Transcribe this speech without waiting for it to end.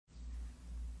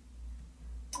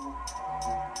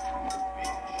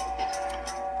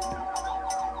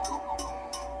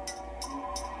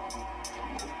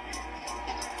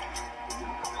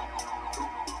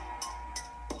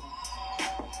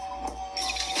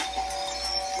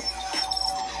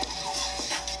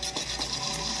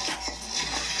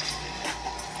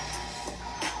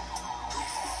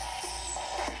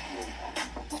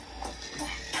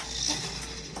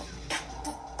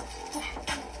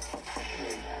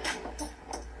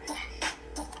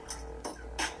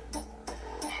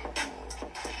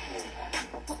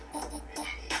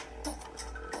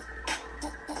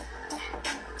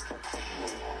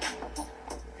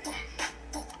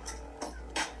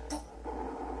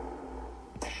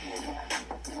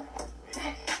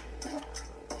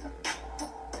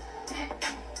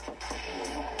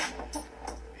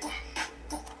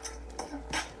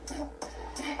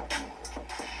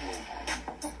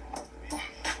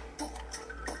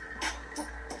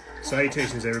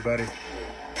Salutations, everybody.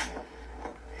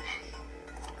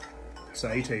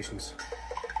 Salutations.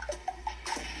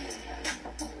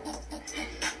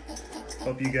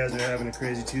 Hope you guys are having a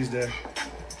crazy Tuesday.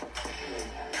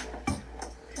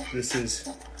 This is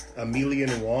Amelia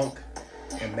and Wonk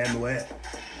and Manuet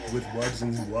with Wubs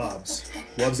and Wobs.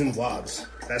 Wubs and Wobs.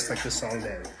 That's like the song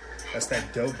name. That's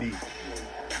that dope beat.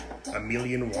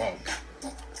 Amelia and Wonk.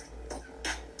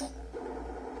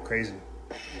 Crazy.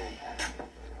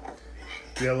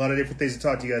 We got a lot of different things to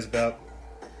talk to you guys about.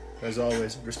 As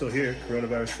always, we're still here,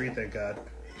 coronavirus free, thank God.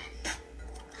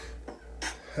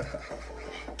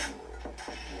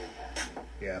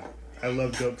 Yeah, I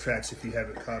love dope tracks if you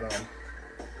haven't caught on.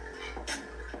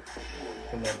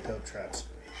 I love dope tracks.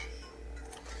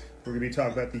 We're going to be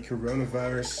talking about the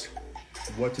coronavirus,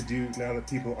 what to do now that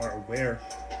people are aware,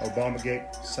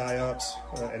 Obamagate,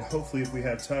 PSYOPs, and hopefully if we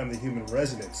have time, the human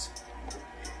resonance.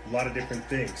 A lot of different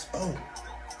things. Oh!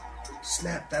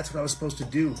 Snap, that's what I was supposed to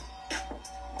do.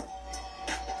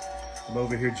 I'm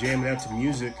over here jamming out to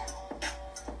music.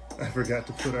 I forgot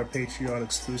to put our Patreon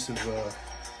exclusive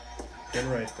pin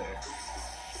right there.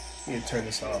 I need to turn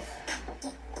this off.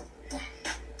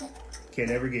 Can't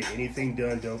ever get anything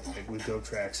done with dope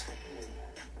tracks.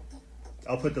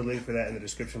 I'll put the link for that in the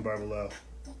description bar below,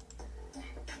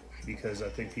 because I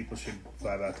think people should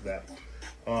vibe out to that.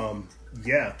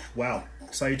 Yeah, wow.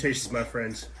 Salutations, my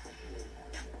friends.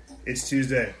 It's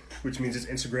Tuesday, which means it's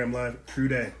Instagram Live Crew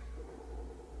Day.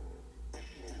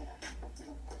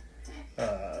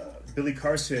 Billy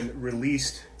Carson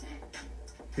released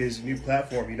his new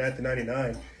platform, Unite the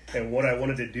 99, and what I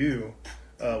wanted to do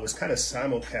was kind of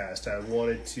simulcast. I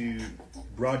wanted to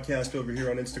broadcast over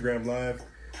here on Instagram Live,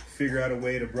 figure out a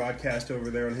way to broadcast over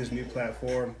there on his new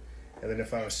platform, and then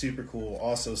if I was super cool,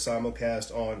 also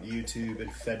simulcast on YouTube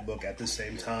and Fedbook at the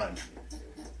same time.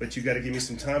 But you got to give me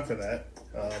some time for that.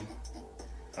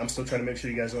 I'm still trying to make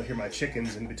sure you guys don't hear my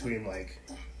chickens in between,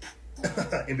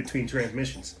 in between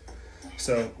transmissions.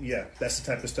 So yeah, that's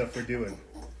the type of stuff we're doing.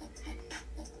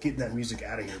 Getting that music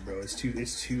out of here, bro. It's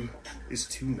too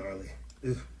gnarly.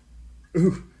 Ugh.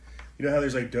 Ooh. You know how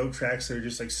there's like dope tracks that are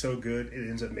just like so good, it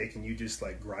ends up making you just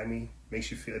like grimy.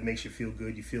 It makes you feel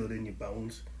good. You feel it in your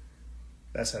bones.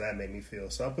 That's how that made me feel.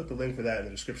 So I'll put the link for that in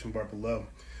the description bar below.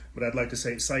 But I'd like to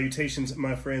say salutations,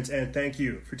 my friends, and thank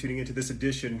you for tuning into this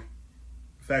edition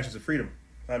of Factions of Freedom.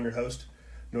 I'm your host,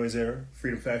 Noise Era,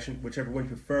 Freedom Faction, whichever one you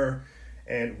prefer.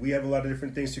 And we have a lot of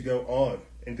different things to go on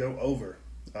and go over.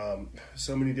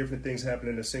 So many different things happen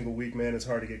in a single week, man. It's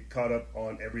hard to get caught up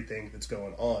on everything that's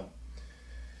going on.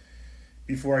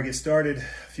 Before I get started,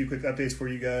 a few quick updates for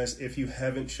you guys. If you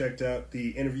haven't checked out the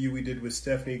interview we did with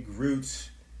Stephanie Groot,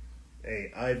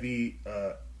 a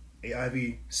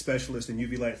IV specialist and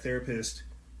UV light therapist,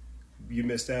 you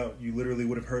missed out. You literally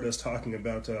would have heard us talking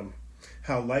about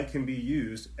how light can be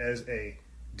used as a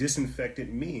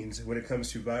disinfectant means when it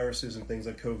comes to viruses and things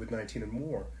like COVID-19 and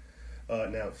more.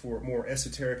 Now, for more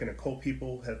esoteric and occult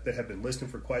people that have been listening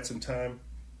for quite some time,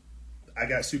 I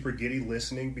got super giddy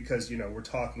listening because, we're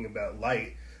talking about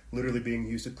light literally being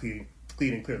used to clean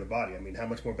and clear the body. I mean, how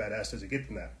much more badass does it get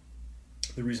than that?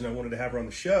 The reason I wanted to have her on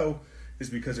the show is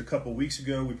because a couple weeks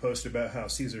ago we posted about how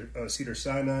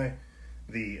Cedars-Sinai,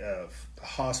 the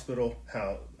hospital,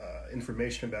 how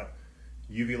information about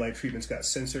UV light treatments got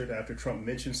censored after Trump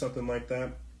mentioned something like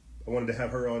that. I wanted to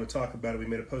have her on to talk about it. We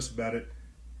made a post about it.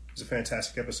 It was a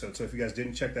fantastic episode. So if you guys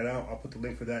didn't check that out, I'll put the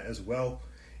link for that as well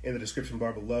in the description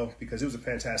bar below, because it was a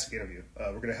fantastic interview.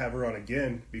 We're going to have her on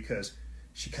again because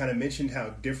she kind of mentioned how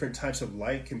different types of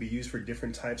light can be used for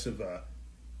different types of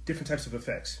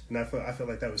effects. And I felt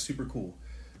like that was super cool.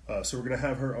 So we're going to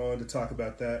have her on to talk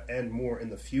about that and more in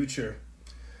the future.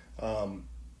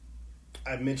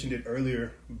 I mentioned it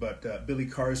earlier, but Billy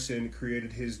Carson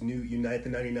created his new Unite the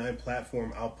 99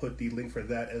 platform. I'll put the link for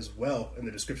that as well in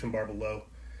the description bar below,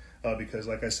 because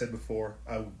like I said before,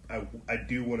 I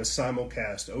do want to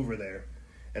simulcast over there.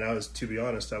 And to be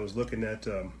honest, I was looking at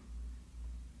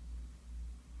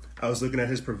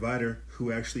his provider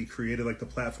who actually created like the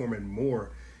platform and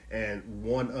more. And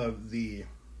one of the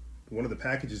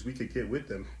packages we could get with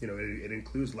them, it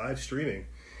includes live streaming.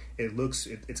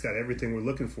 It's got everything we're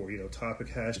looking for, topic,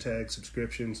 hashtags,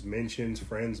 subscriptions, mentions,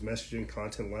 friends, messaging,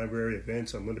 content library,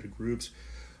 events, unlimited groups,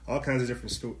 all kinds of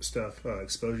different stuff,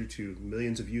 exposure to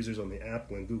millions of users on the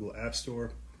Apple and Google App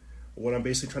Store. What I'm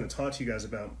basically trying to talk to you guys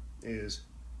about is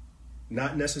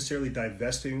not necessarily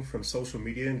divesting from social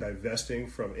media and divesting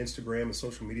from Instagram and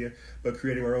social media, but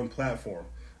creating our own platform.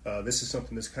 This is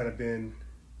something that's kind of been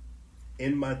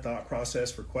in my thought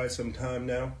process for quite some time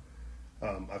now.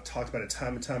 I've talked about it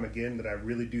time and time again that I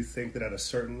really do think that at a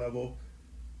certain level,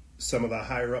 some of the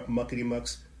higher up muckety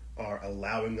mucks are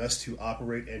allowing us to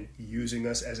operate and using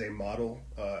us as a model.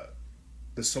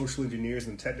 The social engineers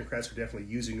and the technocrats are definitely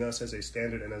using us as a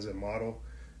standard and as a model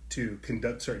to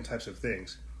conduct certain types of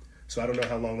things. So I don't know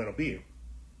how long that'll be.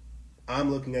 I'm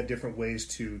looking at different ways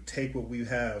to take what we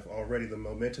have already, the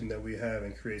momentum that we have,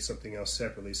 and create something else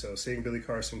separately. So seeing Billy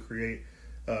Carson create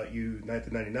Unite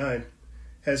the 99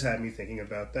 has had me thinking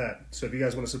about that. So if you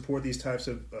guys want to support these types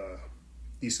of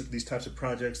these types of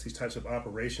projects, these types of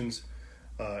operations,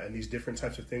 and these different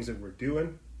types of things that we're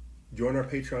doing, join our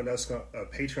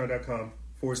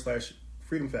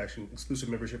patreon.com/Freedom Faction exclusive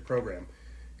membership program.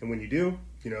 And when you do,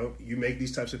 you make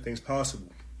these types of things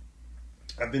possible.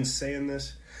 I've been saying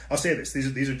this. I'll say this.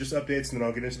 These are just updates, and then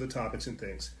I'll get into the topics and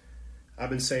things. I've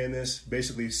been saying this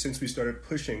basically since we started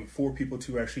pushing for people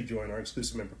to actually join our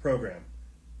exclusive member program.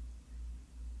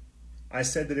 I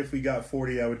said that if we got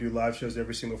 40, I would do live shows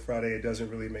every single Friday. It doesn't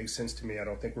really make sense to me. I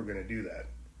don't think we're going to do that.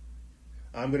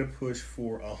 I'm going to push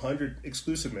for 100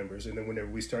 exclusive members, and then whenever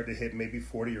we start to hit maybe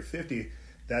 40 or 50,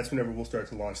 that's whenever we'll start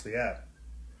to launch the app.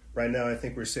 Right now, I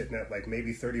think we're sitting at like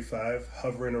maybe 35,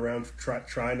 hovering around,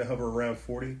 trying to hover around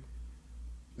 40.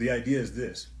 The idea is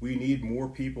this. We need more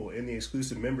people in the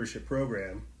exclusive membership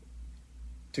program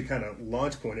to kind of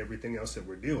launch point everything else that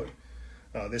we're doing.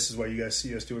 This is why you guys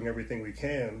see us doing everything we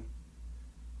can,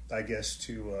 I guess,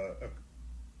 to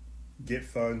get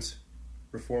funds,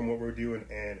 reform what we're doing,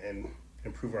 and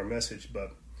improve our message.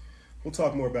 But we'll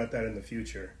talk more about that in the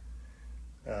future.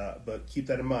 But keep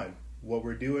that in mind. What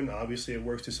we're doing, obviously it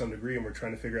works to some degree, and we're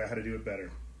trying to figure out how to do it better.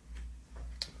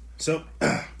 So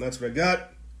that's what I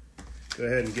got. Go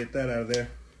ahead and get that out of there.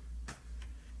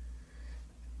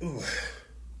 Ooh.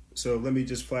 So let me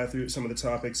just fly through some of the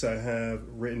topics I have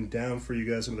written down for you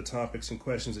guys, some of the topics and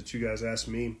questions that you guys asked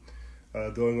me.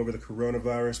 Going over the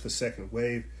coronavirus, the second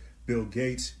wave, Bill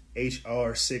Gates,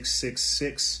 HR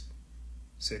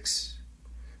 6666,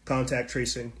 contact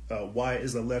tracing, why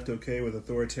is the left okay with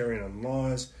authoritarian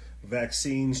laws,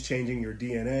 vaccines changing your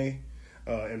DNA,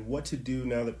 and what to do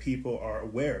now that people are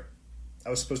aware. I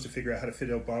was supposed to figure out how to fit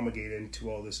Obamagate into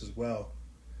all this as well.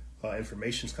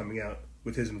 Information's coming out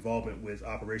with his involvement with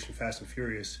Operation Fast and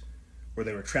Furious, where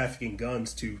they were trafficking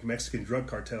guns to Mexican drug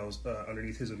cartels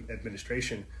underneath his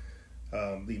administration.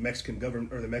 The Mexican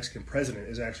government, or the Mexican president,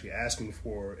 is actually asking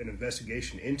for an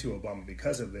investigation into Obama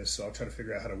because of this. So I'll try to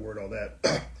figure out how to word all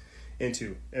that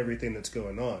into everything that's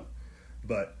going on.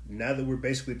 But now that we're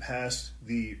basically past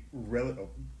the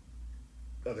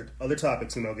other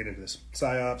topics, and I'll get into this.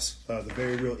 PsyOps, the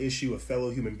very real issue of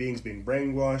fellow human beings being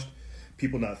brainwashed,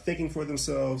 people not thinking for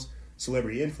themselves,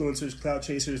 celebrity influencers, clout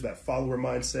chasers, that follower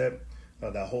mindset,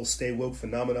 that whole stay woke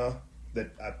phenomena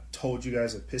that I told you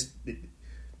guys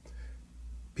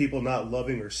people not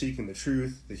loving or seeking the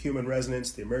truth, the human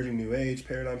resonance, the emerging new age,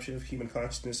 paradigm shift, human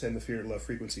consciousness, and the fear and love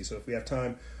frequency. So if we have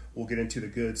time, we'll get into the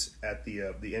goods at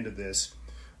the end of this.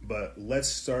 But let's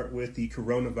start with the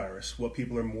coronavirus, what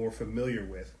people are more familiar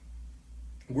with.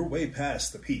 We're way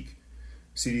past the peak.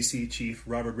 CDC chief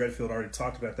Robert Redfield already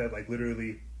talked about that, like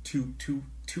literally two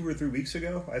or 3 weeks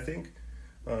ago, I think.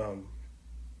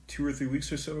 2 or 3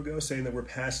 weeks or so ago, saying that we're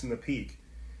passing the peak.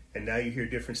 And now you hear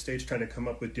different states trying to come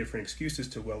up with different excuses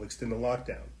to, extend the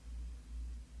lockdown.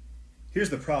 Here's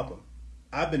the problem.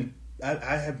 I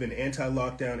have been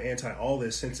anti-lockdown, anti-all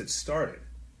this since it started.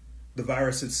 The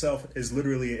virus itself is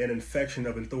literally an infection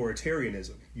of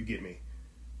authoritarianism. You get me?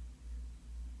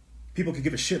 People could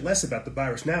give a shit less about the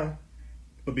virus now,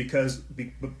 but because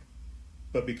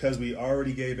we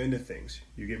already gave into things.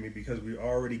 You get me? Because we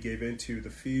already gave into the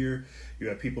fear. You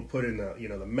have people putting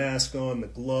the mask on, the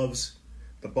gloves,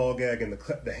 the ball gag, and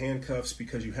the handcuffs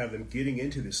because you have them getting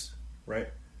into this, right?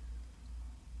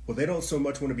 Well, they don't so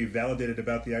much want to be validated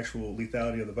about the actual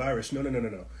lethality of the virus. No.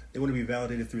 They want to be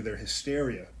validated through their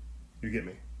hysteria. You get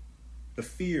me? The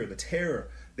fear, the terror.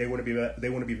 They want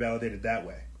to be validated that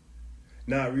way.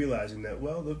 Not realizing that,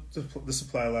 well, the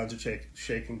supply lines are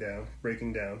shaking down,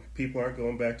 breaking down. People aren't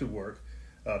going back to work.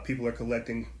 People are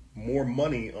collecting more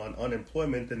money on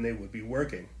unemployment than they would be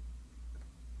working.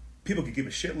 People could give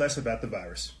a shit less about the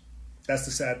virus. That's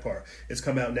the sad part. It's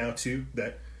come out now, too,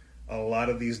 that a lot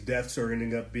of these deaths are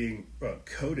ending up being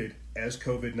coded as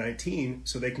COVID-19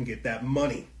 so they can get that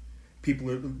money.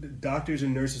 Doctors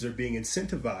and nurses are being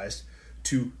incentivized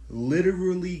to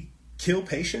literally kill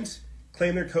patients,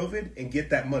 claim they're COVID, and get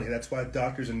that money. That's why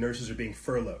doctors and nurses are being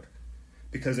furloughed,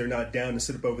 because they're not down to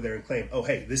sit up over there and claim, oh,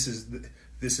 hey, this is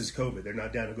COVID. They're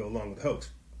not down to go along with the hoax.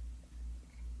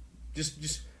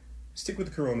 Just stick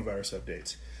with the coronavirus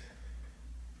updates.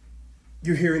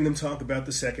 You're hearing them talk about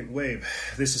the second wave.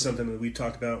 This is something that we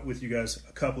talked about with you guys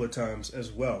a couple of times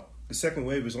as well. The second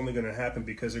wave is only going to happen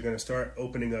because they're going to start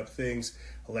opening up things,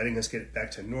 letting us get back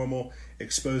to normal,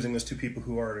 exposing us to people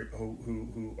who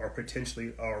are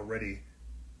potentially already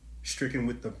stricken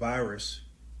with the virus,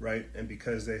 right? And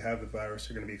because they have the virus,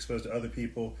 they're going to be exposed to other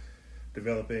people,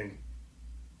 developing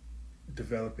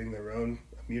their own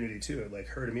immunity to it. Like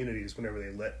herd immunity is whenever they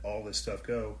let all this stuff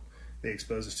go, they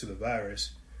expose us to the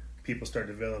virus. People start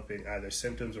developing either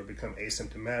symptoms or become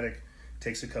asymptomatic.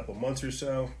 Takes a couple months or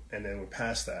so, and then we're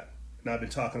past that. And I've been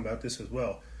talking about this as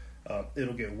well.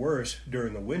 It'll get worse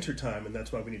during the winter time, and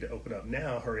that's why we need to open up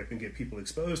now, hurry up and get people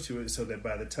exposed to it so that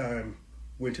by the time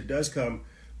winter does come,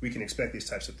 we can expect these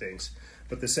types of things.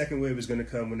 But the second wave is going to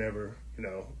come whenever,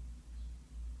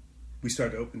 we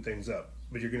start to open things up.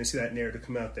 But you're going to see that narrative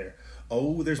come out there.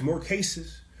 Oh, there's more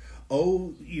cases.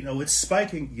 Oh, it's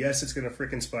spiking. Yes, it's going to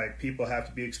freaking spike. People have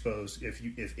to be exposed. If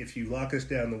you lock us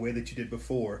down the way that you did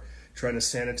before, trying to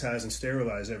sanitize and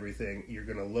sterilize everything, you're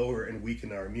going to lower and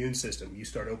weaken our immune system. You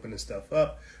start opening stuff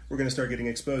up, we're going to start getting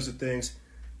exposed to things.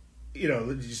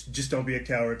 Just don't be a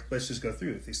coward. Let's just go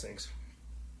through with these things.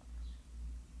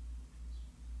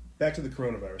 Back to the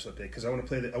coronavirus update, because I want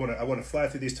to fly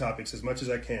through these topics as much as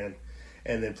I can,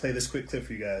 and then play this quick clip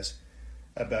for you guys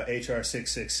about HR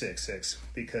 6666,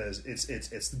 because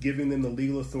it's giving them the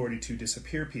legal authority to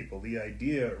disappear people. The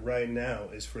idea right now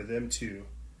is for them to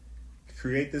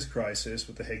create this crisis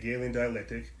with the Hegelian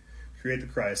dialectic, create the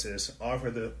crisis, offer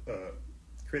the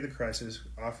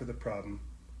problem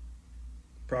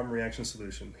reaction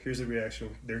solution. Here's the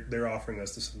reaction. They're offering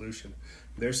us the solution.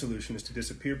 Their solution is to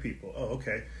disappear people. Oh,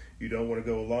 okay. You don't want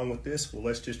to go along with this? Well,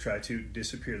 let's just try to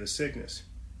disappear the sickness.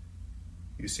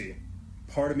 You see,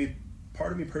 part of me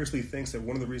personally thinks that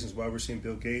one of the reasons why we're seeing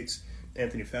Bill Gates,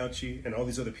 Anthony Fauci, and all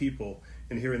these other people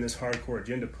and hearing this hardcore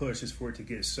agenda push is for it to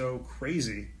get so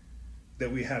crazy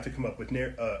that we have to come up with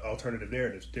alternative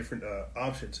narratives, different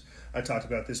options. I talked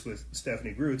about this with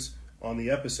Stephanie Grutz on the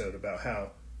episode about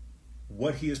how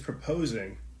what he is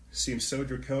proposing seems so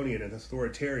draconian and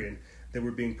authoritarian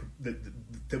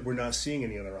that we're not seeing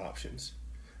any other options.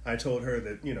 I told her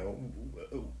that,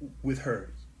 with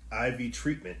her IV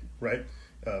treatment, right,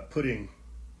 putting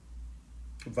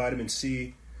vitamin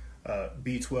C,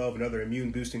 B12, and other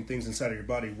immune boosting things inside of your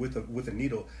body with a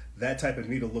needle, that type of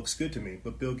needle looks good to me.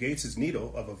 But Bill Gates'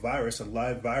 needle of a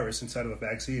live virus inside of a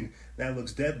vaccine, that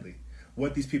looks deadly.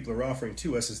 What these people are offering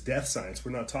to us is death science.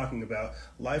 We're not talking about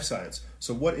life science.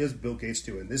 So what is Bill Gates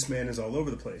doing? This man is all over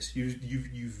the place.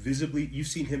 You've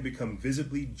seen him become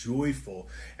visibly joyful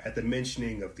at the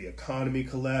mentioning of the economy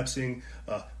collapsing,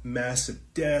 massive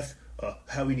death,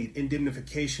 how we need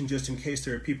indemnification just in case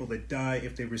there are people that die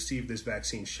if they receive this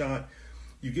vaccine shot.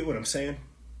 You get what I'm saying?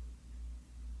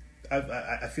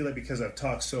 I feel like because I've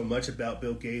talked so much about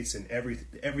Bill Gates and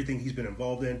everything he's been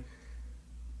involved in,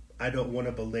 I don't want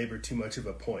to belabor too much of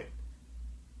a point.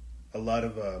 A lot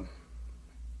of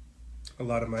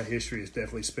my history is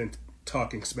definitely spent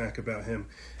talking smack about him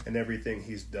and everything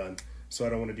he's done. So I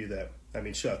don't want to do that. I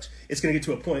mean, shucks. It's going to get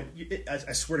to a point.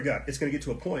 I swear to God, it's going to get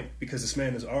to a point because this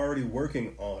man is already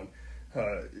working on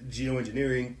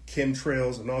geoengineering,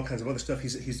 chemtrails, and all kinds of other stuff.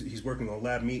 He's working on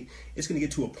lab meat. It's going to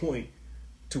get to a point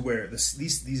to where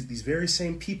these very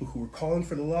same people who were calling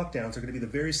for the lockdowns are going to be the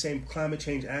very same climate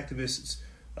change activists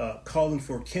calling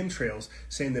for chemtrails,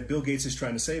 saying that Bill Gates is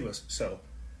trying to save us. So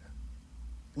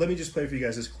let me just play for you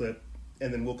guys this clip,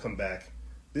 and then we'll come back.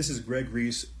 This is Greg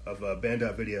Reese of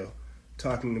Band.Video Video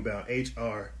talking about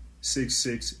HR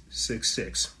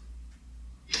 6666.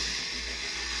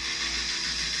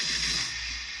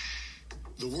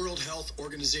 The World Health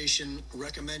Organization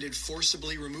recommended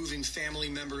forcibly removing family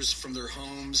members from their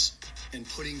homes and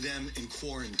putting them in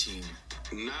quarantine.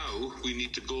 Now we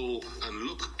need to go and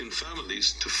look in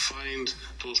families to find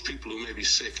those people who may be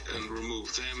sick and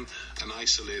remove them and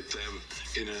isolate them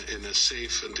in a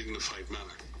safe and dignified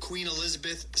manner. Queen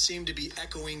Elizabeth seemed to be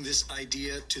echoing this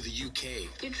idea to the UK.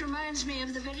 It reminds me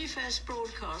of the very first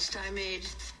broadcast I made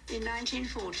in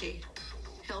 1940,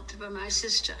 helped by my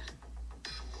sister.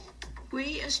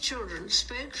 We as children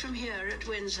spoke from here at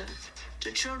Windsor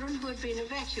to children who had been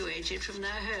evacuated from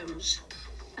their homes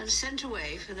and sent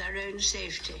away for their own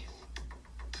safety.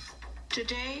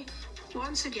 Today,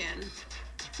 once again,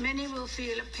 many will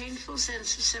feel a painful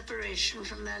sense of separation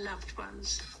from their loved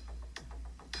ones.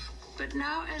 But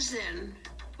now as then,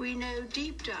 we know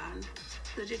deep down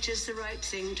that it is the right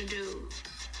thing to do.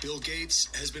 Bill Gates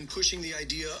has been pushing the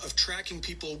idea of tracking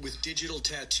people with digital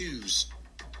tattoos,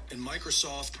 and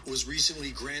Microsoft was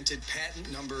recently granted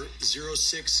patent number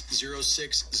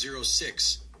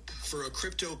 060606 for a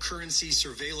cryptocurrency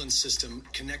surveillance system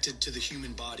connected to the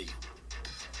human body.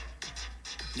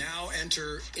 Now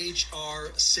enter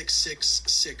H.R.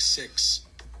 6666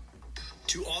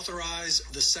 to authorize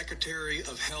the Secretary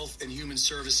of Health and Human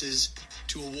Services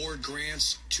to award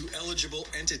grants to eligible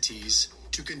entities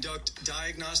to conduct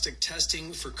diagnostic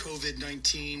testing for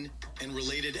COVID-19 and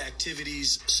related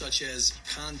activities such as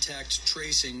contact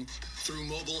tracing through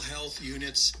mobile health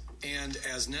units and,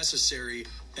 as necessary,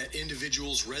 at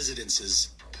individuals'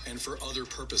 residences and for other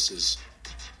purposes.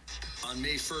 On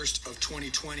May 1st of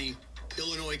 2020,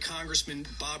 Illinois Congressman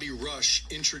Bobby Rush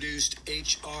introduced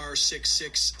H.R.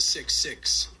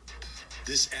 6666.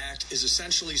 This act is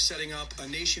essentially setting up a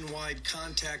nationwide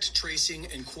contact tracing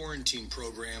and quarantine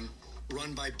program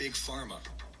run by Big Pharma.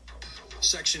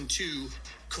 Section 2,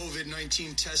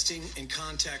 COVID-19 testing and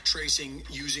contact tracing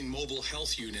using mobile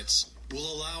health units, will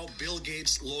allow Bill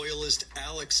Gates loyalist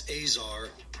Alex Azar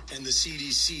and the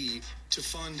CDC to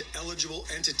fund eligible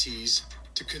entities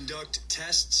to conduct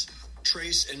tests,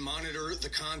 trace and monitor the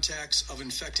contacts of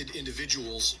infected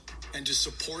individuals, and to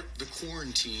support the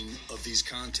quarantine of these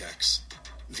contacts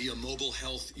via mobile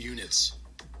health units.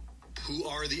 Who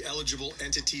are the eligible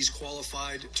entities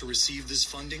qualified to receive this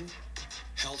funding?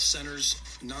 Health centers,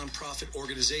 nonprofit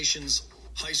organizations,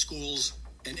 high schools,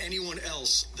 and anyone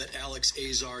else that Alex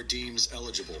Azar deems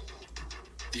eligible.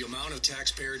 The amount of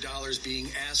taxpayer dollars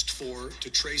being asked for to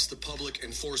trace the public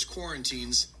and force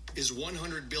quarantines is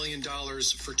 $100 billion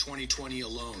for 2020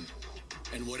 alone,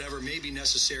 and whatever may be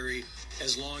necessary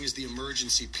as long as the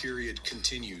emergency period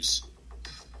continues.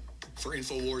 For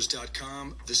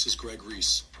Infowars.com, this is Greg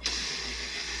Reese.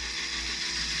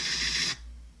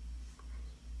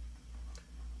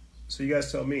 So you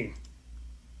guys tell me,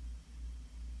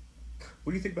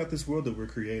 what do you think about this world that we're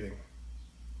creating?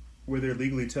 Where they're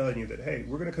legally telling you that, hey,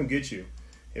 we're going to come get you.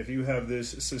 If you have this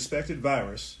suspected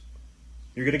virus,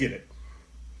 you're going to get it.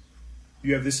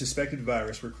 You have this suspected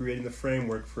virus. We're creating the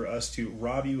framework for us to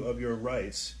rob you of your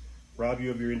rights, rob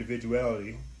you of your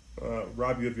individuality,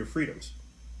 rob you of your freedoms.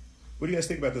 What do you guys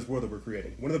think about this world that we're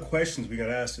creating? One of the questions we got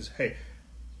to ask is, hey,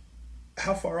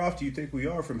 how far off do you think we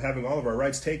are from having all of our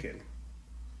rights taken?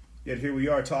 Yet here we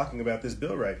are talking about this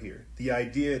bill right here. The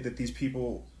idea that these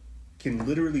people can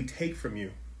literally take from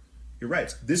you your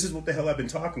rights. This is what the hell I've been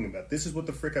talking about. This is what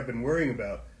the frick I've been worrying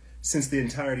about since the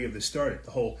entirety of this started.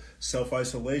 The whole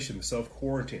self-isolation, the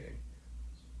self-quarantining.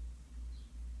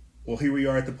 Well, here we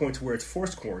are at the point to where it's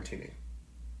forced quarantining.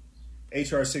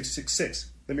 H.R.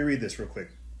 666. Let me read this real quick.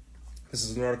 This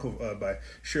is an article by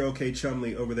Cheryl K.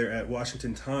 Chumley over there at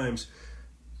Washington Times.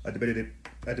 I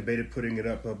debated putting it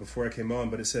up before I came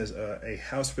on, but it says a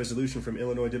House resolution from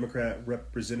Illinois Democrat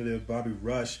Representative Bobby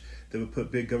Rush that would put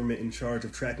big government in charge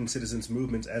of tracking citizens'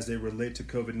 movements as they relate to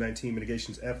COVID-19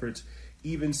 mitigation efforts,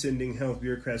 even sending health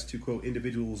bureaucrats to, quote,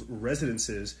 individuals'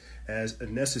 residences as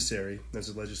necessary,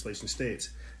 as the legislation states,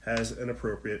 has an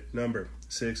appropriate number,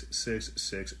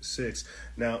 6666.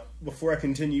 Now, before I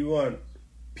continue on,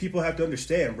 people have to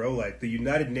understand, bro, like the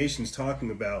United Nations talking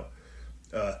about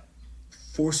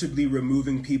forcibly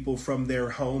removing people from their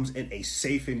homes in a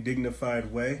safe and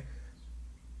dignified way.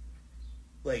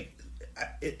 Like,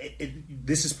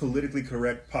 this is politically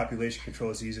correct population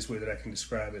control. Is the easiest way that I can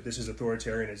describe it. This is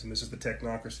authoritarianism. This is the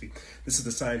technocracy. This is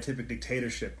the scientific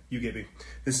dictatorship. You get me?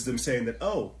 This is them saying that,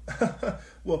 oh,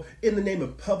 well, in the name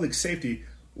of public safety,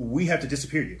 we have to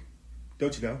disappear you.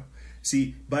 Don't you know?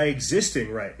 See, by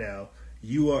existing right now,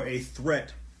 you are a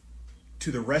threat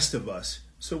to the rest of us.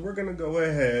 So we're going to go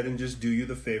ahead and just do you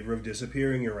the favor of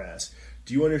disappearing your ass.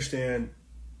 Do you understand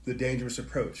the dangerous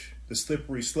approach, the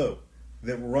slippery slope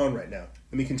that we're on right now?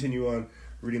 Let me continue on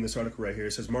reading this article right here.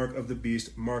 It says, mark of the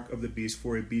beast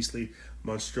for a beastly,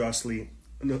 monstrously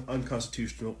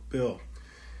unconstitutional bill.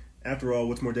 After all,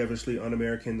 what's more devilishly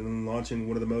un-American than launching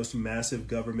one of the most massive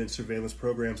government surveillance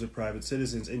programs of private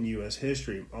citizens in U.S.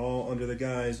 history, all under the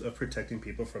guise of protecting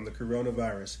people from the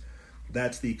coronavirus?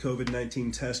 That's the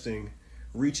COVID-19 testing,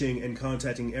 reaching and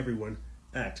contacting everyone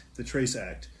Act, the Trace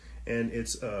Act, and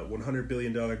its $100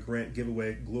 billion grant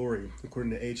giveaway glory.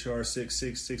 According to H.R.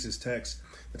 666's text,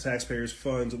 the taxpayers'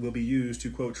 funds will be used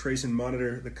to, quote, trace and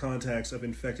monitor the contacts of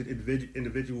infected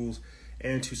individuals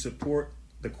and to support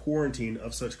the quarantine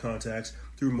of such contacts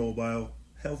through mobile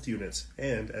health units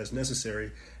and, as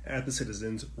necessary, at the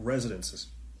citizens' residences.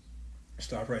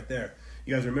 Stop right there.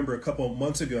 You guys remember a couple of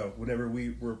months ago, whenever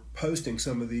we were posting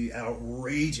some of the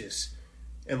outrageous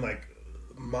and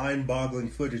mind-boggling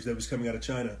footage that was coming out of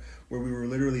China, where we were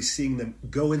literally seeing them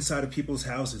go inside of people's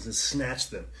houses and snatch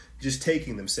them, just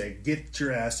taking them, saying, "Get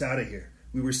your ass out of here."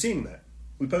 We were seeing that.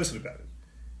 We posted about it.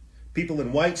 People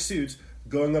in white suits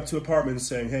going up to apartments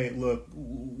saying, "Hey, look,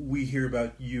 we hear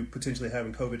about you potentially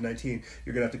having COVID-19.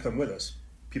 You're going to have to come with us."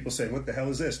 People saying, "What the hell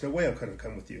is this? No way I'm going to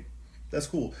come with you." That's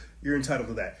cool. You're entitled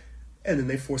to that. And then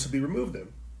they forcibly removed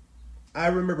them. I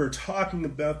remember talking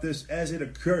about this as it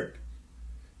occurred,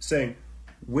 saying,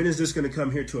 when is this going to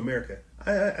come here to America?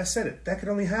 I said it. That could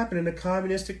only happen in a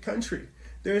communistic country.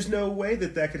 There's no way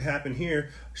that could happen here.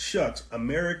 Shucks,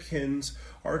 Americans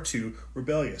are too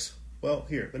rebellious. Well,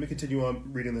 here, let me continue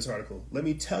on reading this article. Let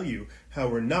me tell you how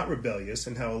we're not rebellious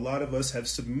and how a lot of us have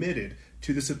submitted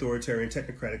to this authoritarian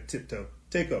technocratic tiptoe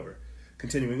takeover.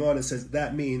 Continuing on, it says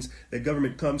that means that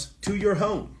government comes to your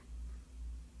home,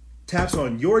 taps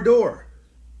on your door,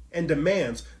 and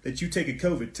demands that you take a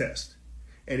COVID test.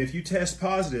 And if you test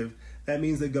positive, that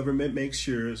means the government makes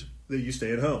sure that you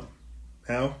stay at home.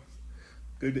 How?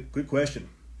 Good question.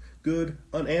 Good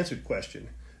unanswered question.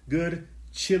 Good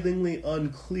chillingly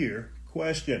unclear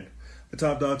question. The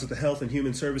top dogs at the Health and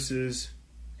Human Services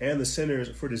and the Centers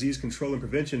for Disease Control and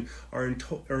Prevention are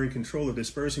in control of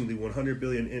dispersing the $100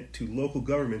 billion to local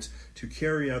governments to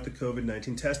carry out the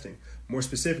COVID-19 testing. More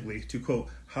specifically, to, quote,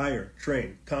 hire,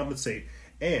 train, compensate,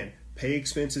 and pay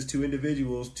expenses to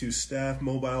individuals to staff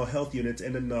mobile health units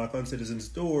and to knock on citizens'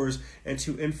 doors and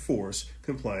to enforce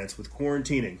compliance with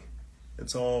quarantining.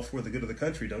 It's all for the good of the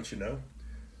country, don't you know?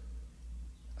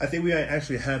 I think we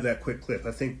actually have that quick clip.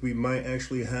 I think we might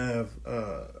actually have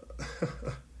I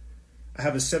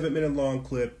have a 7-minute long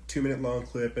clip, 2-minute long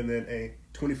clip, and then a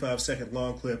 25-second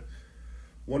long clip,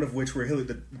 one of which where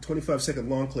the 25-second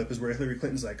long clip is where Hillary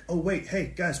Clinton's like, "Oh, wait,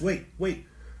 hey, guys, wait.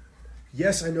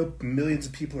 Yes, I know millions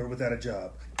of people are without a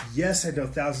job. Yes, I know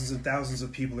thousands and thousands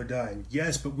of people are dying.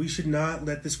 Yes, but we should not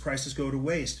let this crisis go to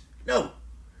waste. No,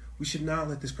 we should not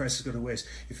let this crisis go to waste.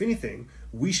 If anything,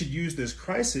 we should use this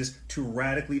crisis to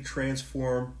radically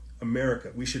transform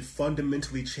America. We should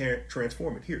fundamentally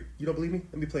transform it." Here, you don't believe me?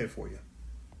 Let me play it for you.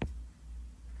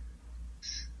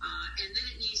 And then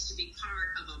it needs to be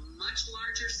part of a much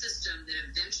larger system that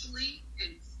eventually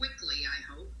and quickly, I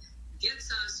hope,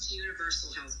 gets us to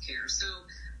universal health care. So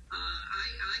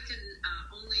I can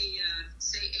only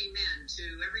say amen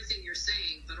to everything you're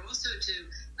saying, but also to,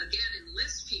 again,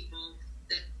 enlist people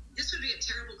that this would be a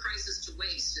terrible crisis to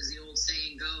waste, as the old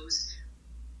saying goes.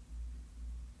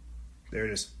 There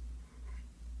it is.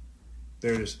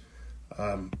 And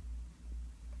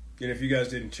if you guys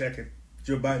didn't check it,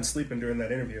 Joe Biden's sleeping during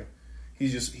that interview.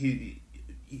 He's just,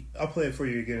 I'll play it for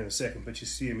you again in a second, but you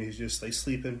see him, he's just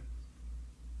sleeping.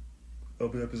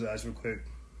 Open up his eyes real quick.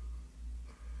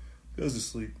 Goes to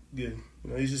sleep. Good.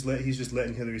 He's just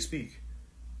letting Hillary speak.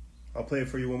 I'll play it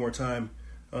for you one more time,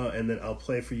 and then I'll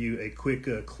play for you a quick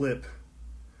clip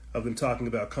of them talking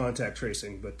about contact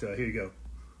tracing. But here you go.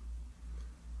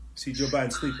 See Joe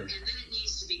Biden sleeping. And then it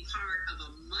needs to be part of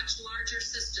a much larger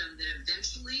system that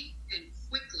eventually and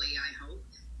quickly, I hope,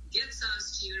 gets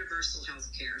us to universal health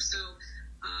care. So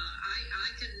I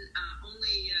can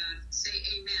only say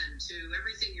amen to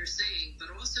everything you're saying, but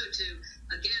also to,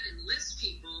 again, enlist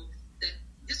people that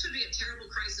this would be a terrible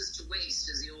crisis to waste,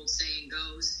 as the old saying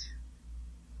goes.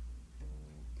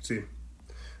 See,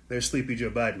 there's Sleepy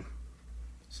Joe Biden.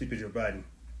 Sleepy Joe Biden.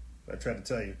 I tried to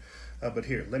tell you. But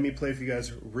here, let me play for you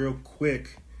guys real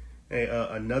quick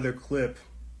another clip.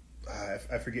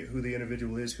 I forget who the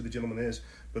individual is, who the gentleman is,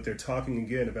 but they're talking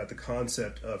again about the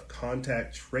concept of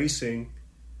contact tracing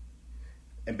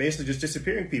and basically just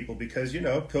disappearing people because,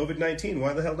 COVID-19,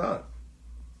 why the hell not?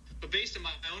 But based on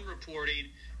my own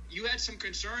reporting, you had some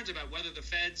concerns about whether the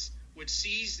feds would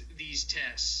seize these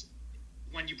tests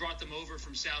when you brought them over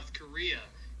from South Korea.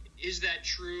 Is that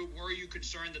true? Or are you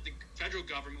concerned that the federal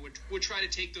government would try to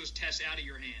take those tests out of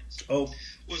your hands?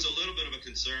 Was a little bit of a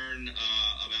concern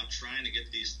about trying to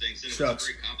get these things in. It Shucks. was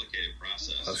a very complicated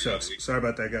process. Oh, shucks. Sorry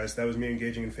about that, guys. That was me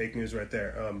engaging in fake news right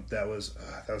there. That was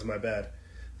my bad.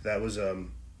 That was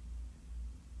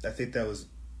I think that was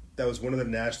one of the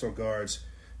National Guards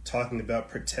talking about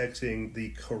protecting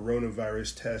the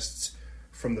coronavirus tests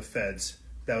from the feds.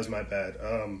 That was my bad.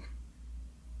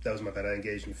 That was my bad. I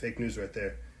engaged in fake news right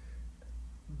there.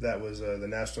 That was the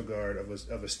National Guard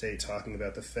of a state talking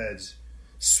about the feds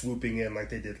swooping in like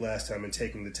they did last time and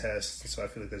taking the tests. So I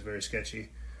feel like that's very sketchy.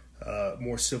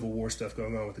 More Civil War stuff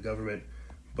going on with the government.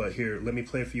 But here, let me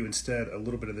play for you instead a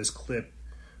little bit of this clip.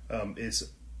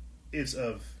 It's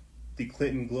of the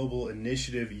Clinton Global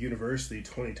Initiative University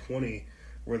 2020,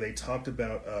 where they talked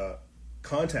about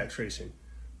contact tracing,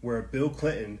 where Bill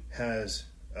Clinton has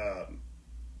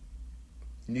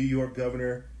New York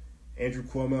Governor Andrew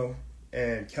Cuomo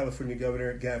and California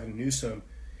Governor Gavin Newsom.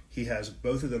 He has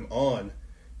both of them on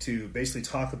to basically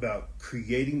talk about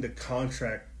creating the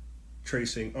contract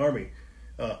tracing army,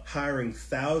 hiring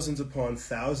thousands upon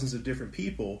thousands of different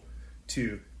people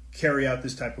to carry out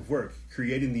this type of work,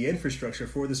 creating the infrastructure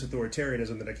for this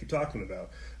authoritarianism that I keep talking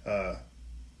about.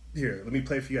 Here, let me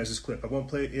play for you guys this clip. I won't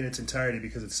play it in its entirety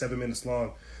because it's 7 minutes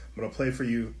long, but I'll play it for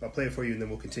you, and then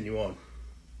we'll continue on.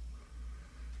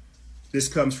 This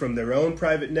comes from their own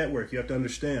private network, you have to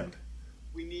understand.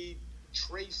 We need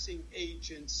tracing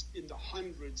agents in the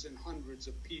hundreds and hundreds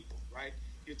of people, right?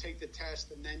 You take the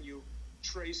test and then you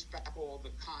trace back all the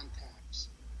contacts.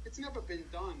 It's never been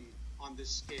done on this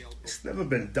scale before. It's never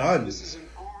been done This is an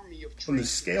army of on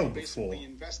this scale before. Basically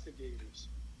investigators.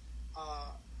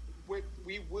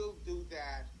 We will do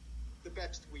that the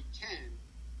best we can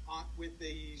with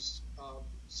this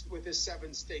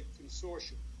 7-state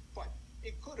consortium. But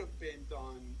it could have been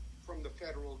done from the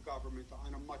federal government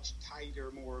on a much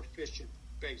tighter, more efficient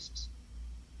basis.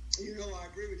 You know, I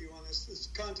agree with you on this. This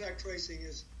contact tracing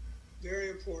is very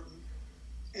important,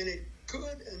 and it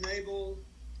could enable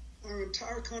our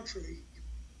entire country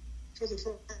for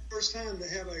the first time to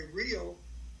have a real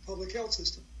public health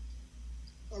system,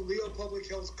 a real public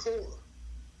health corps.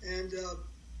 And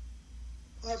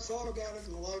I've thought about it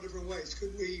in a lot of different ways.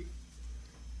 Could we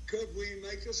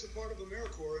make this a part of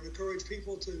AmeriCorps and encourage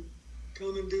people to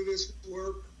come and do this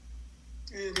work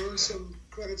and earn some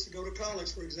credits to go to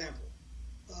college, for example?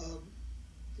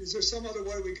 Is there some other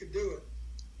way we could do it?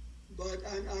 But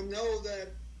I know that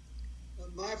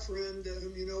my friend,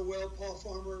 whom you know well, Paul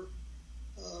Farmer,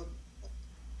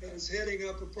 is heading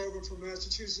up a program for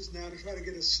Massachusetts now to try to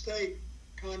get a state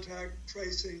contact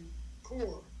tracing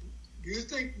corps. Do you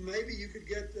think maybe you could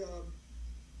get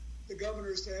the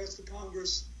governors to ask the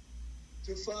Congress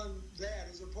to fund that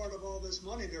as a part of all this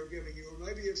money they're giving you? Or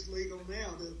maybe it's legal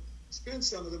now to spend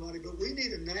some of the money, but we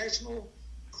need a national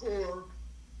corps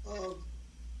of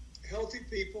healthy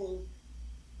people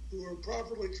who are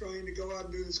properly trained to go out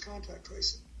and do this contact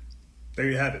tracing. There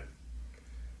you have it.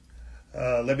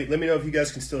 Let me know if you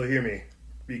guys can still hear me,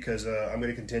 because I'm going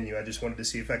to continue. I just wanted to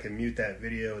see if I can mute that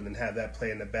video and then have that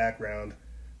play in the background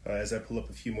as I pull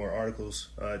up a few more articles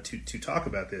to talk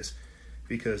about this,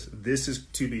 because this is,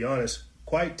 to be honest,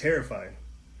 quite terrifying.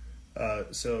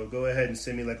 So go ahead and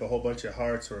send me like a whole bunch of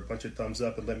hearts or a bunch of thumbs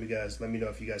up and let me know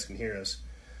if you guys can hear us.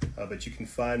 But you can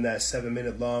find that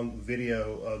 7-minute long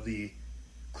video of the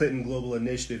Clinton Global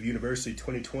Initiative University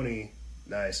 2020,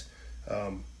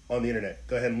 on the internet.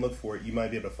 Go ahead and look for it. You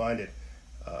might be able to find it.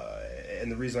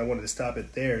 And the reason I wanted to stop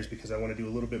it there is because I want to do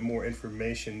a little bit more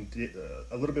information,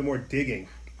 a little bit more digging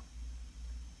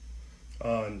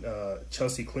on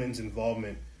Chelsea Clinton's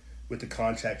involvement with the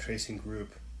contact tracing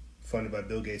group funded by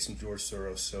Bill Gates and George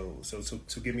Soros.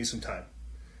 So give me some time.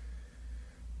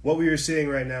 What we are seeing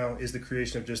right now is the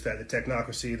creation of just that, the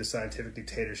technocracy, the scientific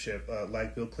dictatorship,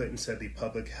 like Bill Clinton said, the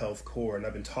public health core. And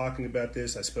I've been talking about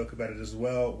this. I spoke about it as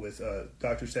well with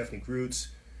Dr. Stephanie Grutz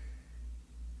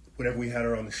whenever we had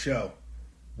her on the show.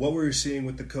 What we're seeing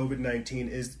with the COVID-19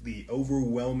 is the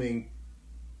overwhelming,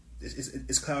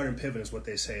 it's cloud and pivot is what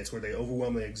they say. It's where they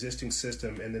overwhelm the existing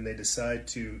system and then they decide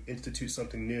to institute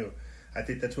something new. I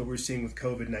think that's what we're seeing with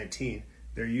COVID-19.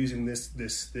 They're using this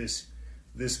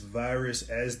virus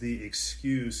as the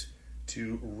excuse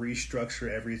to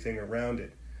restructure everything around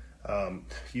it.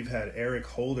 You've had Eric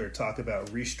Holder talk about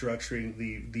restructuring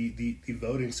the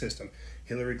voting system.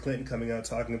 Hillary Clinton coming out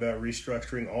talking about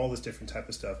restructuring all this different type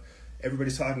of stuff.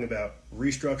 Everybody's talking about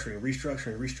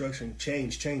restructuring,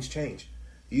 change.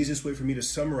 The easiest way for me to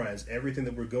summarize everything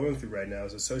that we're going through right now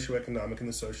is a socioeconomic and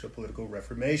the socio-political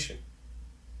reformation.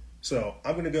 So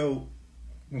I'm going to go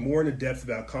more in depth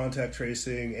about contact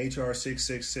tracing, HR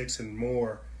 666, and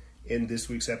more in this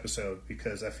week's episode,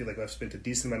 because I feel like I've spent a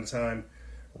decent amount of time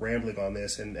rambling on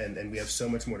this, and we have so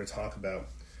much more to talk about.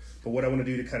 But what I want to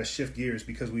do to kind of shift gears,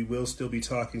 because we will still be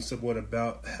talking somewhat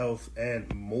about health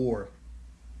and more,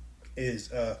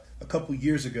 is a couple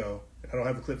years ago, I don't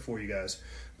have a clip for you guys,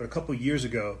 but a couple years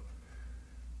ago,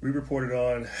 we reported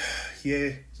on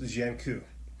He Jiankui.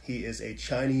 He is a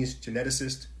Chinese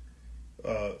geneticist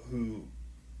who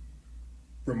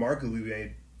remarkably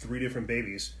made 3 different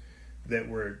babies that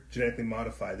were genetically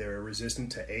modified. They were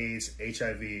resistant to AIDS,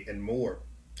 HIV, and more.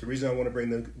 The reason I want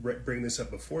to bring this up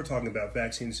before talking about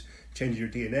vaccines changing your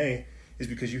DNA is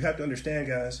because you have to understand,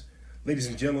 guys, ladies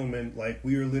and gentlemen, like,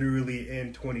 we are literally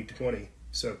in 2020.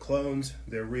 So clones,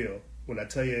 they're real. When I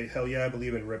tell you, hell yeah, I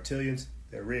believe in reptilians,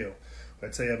 they're real. When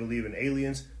I tell you I believe in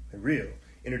aliens, they're real.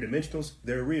 Interdimensionals,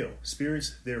 they're real.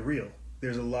 Spirits, they're real.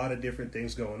 There's a lot of different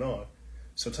things going on.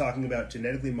 So talking about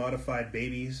genetically modified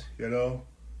babies,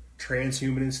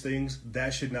 transhumanist things,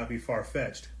 that should not be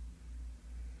far-fetched.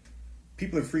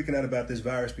 People are freaking out about this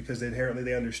virus because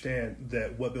they understand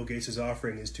that what Bill Gates is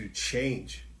offering is to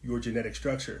change your genetic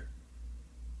structure.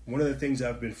 One of the things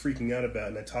I've been freaking out about,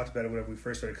 and I talked about it whenever we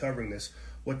first started covering this,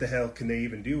 what the hell can they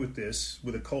even do with this,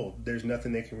 with a cold? There's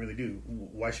nothing they can really do.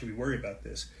 Why should we worry about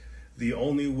this? The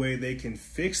only way they can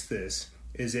fix this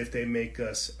is if they make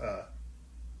us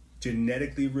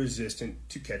genetically resistant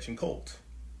to catching cold.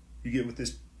 You get with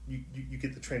this? You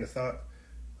get the train of thought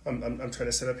I'm trying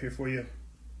to set up here for you.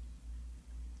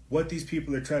 What these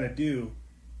people are trying to do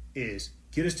is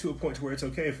get us to a point where it's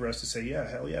okay for us to say, yeah,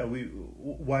 hell yeah,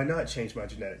 why not change my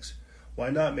genetics? Why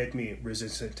not make me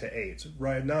resistant to AIDS?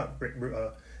 Why not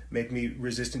make me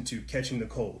resistant to catching the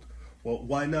cold? Well,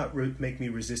 why not make me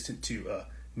resistant to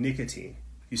nicotine?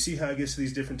 You see how it gets to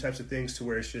these different types of things to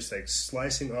where it's just like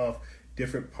slicing off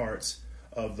different parts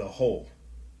of the whole,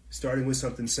 starting with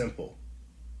something simple.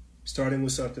 Starting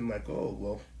with something like, oh,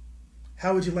 well,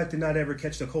 how would you like to not ever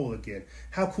catch the cold again?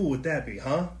 How cool would that be,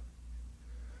 huh?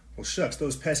 Well, shucks,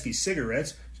 those pesky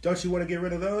cigarettes, don't you want to get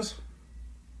rid of those?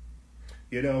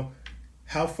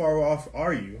 How far off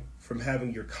are you from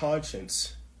having your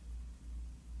conscience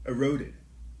eroded?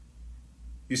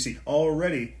 You see,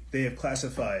 already they have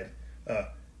classified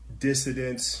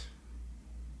dissidents,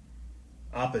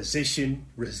 opposition,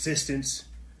 resistance,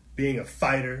 being a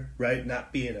fighter, right?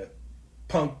 Not being a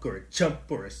punk or a chump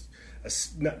or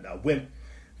a wimp.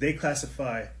 They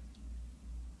classify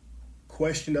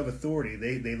question of authority.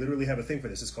 They literally have a thing for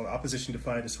this. It's called opposition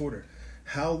defiant disorder.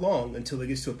 How long until it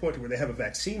gets to a point where they have a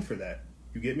vaccine for that?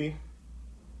 You get me?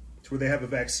 It's where they have a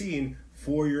vaccine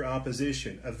for your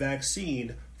opposition, a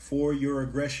vaccine for your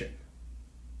aggression.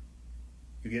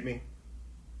 You get me?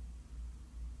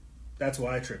 That's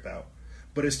why I trip out.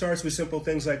 But it starts with simple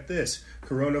things like this.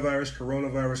 Coronavirus,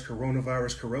 coronavirus,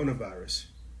 coronavirus, coronavirus.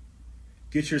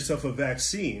 Get yourself a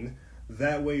vaccine.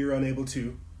 That way you're immune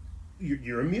to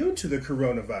the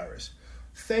coronavirus.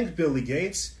 Thanks, Billy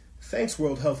Gates. Thanks,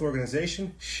 World Health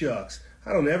Organization. Shucks,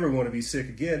 I don't ever want to be sick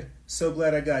again. So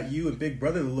glad I got you and Big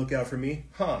Brother to look out for me.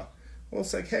 Huh. Well,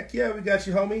 it's like, heck yeah, we got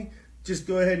you, homie. Just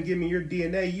go ahead and give me your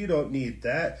DNA. You don't need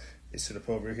that. They sit up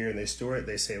over here and they store it.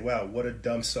 They say, wow, what a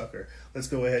dumb sucker. Let's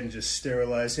go ahead and just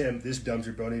sterilize him. This dumb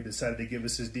jabroni decided to give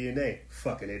us his DNA.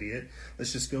 Fucking idiot.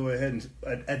 Let's just go ahead and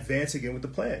advance again with the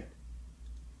plan.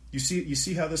 You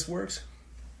see how this works?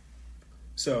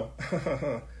 So,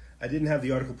 I didn't have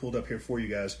the article pulled up here for you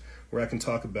guys where I can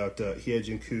talk about He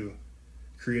Jiankui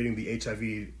creating the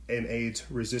HIV and AIDS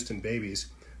resistant babies.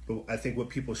 But I think what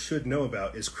people should know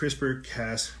about is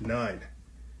CRISPR-Cas9.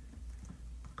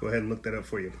 Go ahead and look that up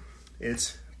for you.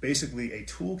 It's basically a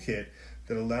toolkit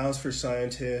that allows for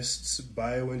scientists,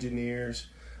 bioengineers,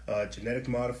 genetic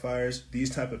modifiers, these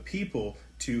type of people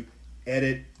to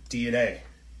edit DNA.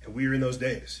 And we're in those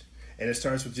days. And it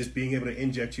starts with just being able to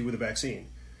inject you with a vaccine.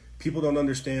 People don't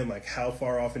understand like how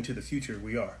far off into the future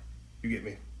we are. You get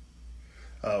me?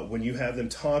 When you have them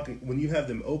talking, when you have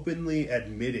them openly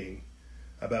admitting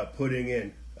about putting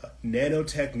in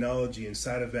nanotechnology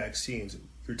inside of vaccines,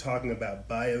 you're talking about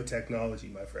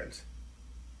biotechnology, my friends.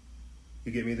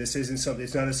 You get me? This isn't something,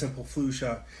 it's not a simple flu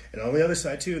shot. And on the other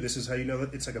side too, this is how you know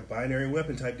that it's like a binary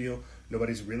weapon type deal.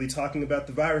 Nobody's really talking about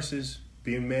the viruses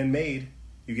being man-made.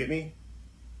 You get me?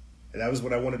 And that was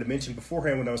what I wanted to mention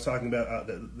beforehand when I was talking about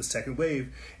the second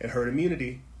wave and herd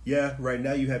immunity. Yeah, right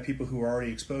now you have people who are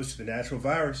already exposed to the natural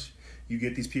virus. You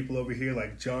get these people over here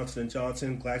like Johnson &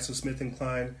 Johnson,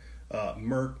 GlaxoSmithKline,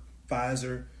 Merck,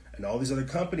 Pfizer, and all these other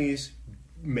companies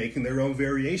making their own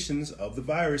variations of the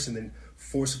virus and then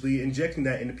forcibly injecting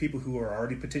that into people who are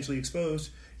already potentially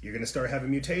exposed. you're going to start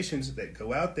having mutations that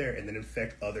go out there and then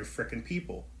infect other frickin'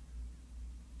 people.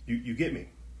 You get me?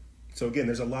 So again,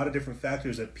 there's a lot of different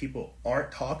factors that people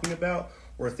aren't talking about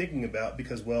or thinking about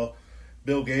because, well,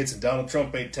 Bill Gates and Donald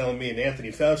Trump ain't telling me, and Anthony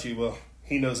Fauci, well,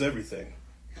 he knows everything.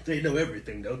 They know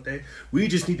everything, don't they? We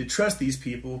just need to trust these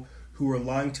people who are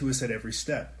lying to us at every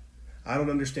step. I don't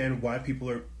understand why people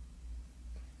are...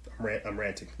 I'm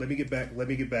ranting. Let me get back to let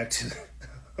me get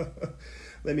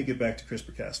back to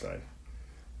CRISPR-Cas9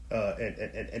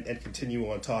 and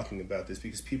continue on talking about this,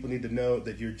 because people need to know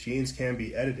that your genes can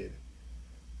be edited.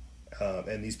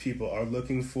 And these people are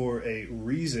looking for a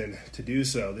reason to do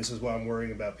so. This is why I'm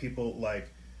worrying about people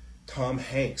like Tom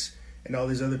Hanks and all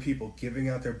these other people giving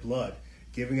out their blood,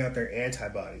 giving out their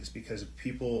antibodies, because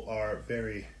people are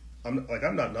very... I'm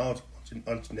not knowledgeable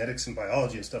on genetics and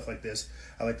biology and stuff like this.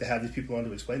 I like to have these people on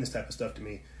to explain this type of stuff to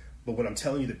me. But when I'm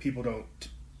telling you that people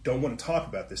don't want to talk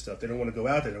about this stuff, they don't want to go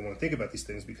out there, they don't want to think about these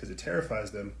things because it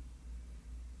terrifies them,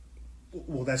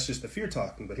 well, that's just the fear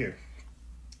talking. But here,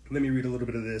 let me read a little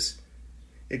bit of this.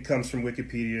 It comes from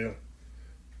Wikipedia,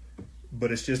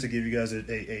 but it's just to give you guys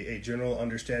a general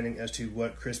understanding as to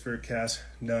what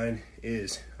CRISPR-Cas9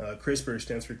 is. CRISPR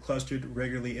stands for Clustered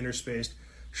Regularly Interspaced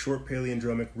Short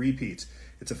Palindromic Repeats.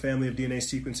 It's a family of DNA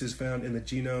sequences found in the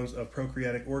genomes of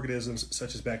prokaryotic organisms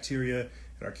such as bacteria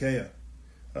and archaea.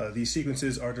 These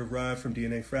sequences are derived from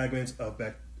DNA fragments of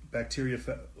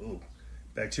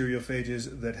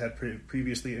bacteriophages that had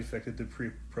previously infected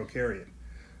the prokaryote.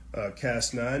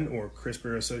 Cas9, or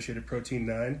CRISPR-associated protein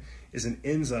 9, is an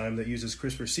enzyme that uses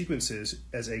CRISPR sequences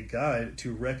as a guide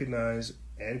to recognize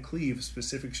and cleave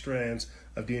specific strands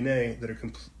of DNA that are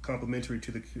complementary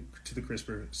to the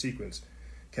CRISPR sequence.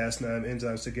 Cas9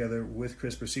 enzymes together with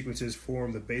CRISPR sequences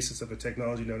form the basis of a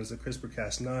technology known as the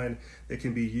CRISPR-Cas9 that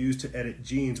can be used to edit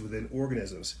genes within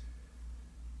organisms.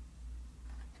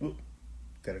 Got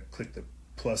to click the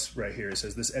plus right here. It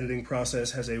says this editing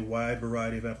process has a wide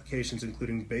variety of applications,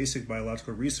 including basic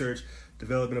biological research,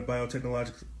 development of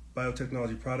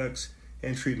biotechnology products,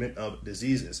 and treatment of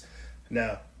diseases.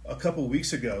 Now, a couple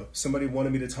weeks ago, somebody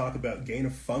wanted me to talk about gain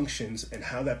of functions and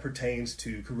how that pertains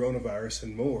to coronavirus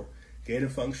and more. Gain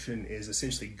of function is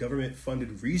essentially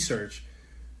government-funded research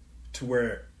to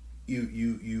where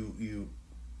you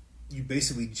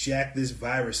basically jack this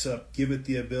virus up, give it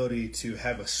the ability to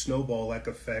have a snowball-like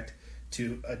effect,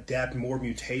 to adapt more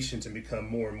mutations and become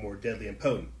more and more deadly and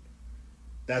potent.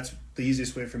 That's the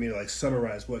easiest way for me to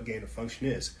summarize what gain of function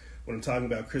is. When I'm talking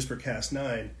about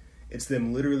CRISPR-Cas9, it's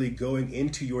them literally going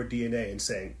into your DNA and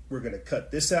saying, we're going to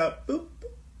cut this out, boop,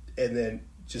 boop, and then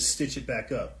just stitch it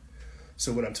back up.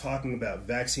 So when I'm talking about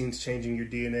vaccines changing your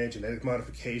DNA, genetic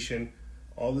modification,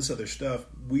 all this other stuff,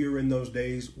 we are in those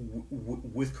days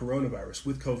with coronavirus,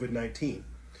 with COVID-19.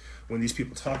 When these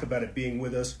people talk about it being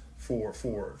with us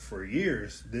for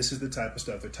years, this is the type of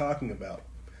stuff they're talking about.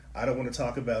 I don't want to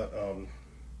talk about,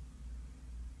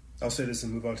 I'll say this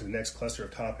and move on to the next cluster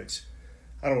of topics.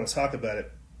 I don't want to talk about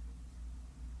it.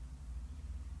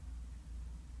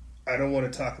 I don't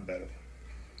want to talk about it.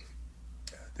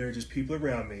 There are just people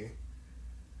around me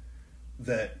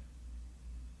that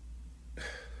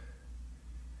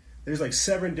there's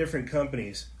 7 different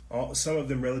companies, some of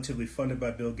them relatively funded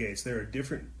by Bill Gates. There are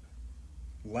different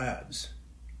labs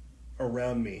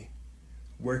around me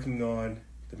working on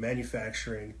the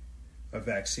manufacturing of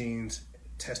vaccines,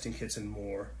 testing kits, and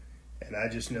more. And I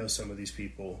just know some of these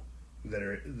people that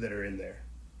are in there.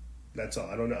 That's all.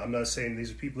 I don't know. I'm not saying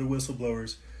these are people who are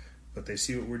whistleblowers, but they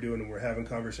see what we're doing and we're having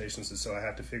conversations, and so I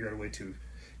have to figure out a way to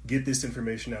get this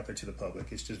information out there to the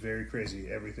public. It's just very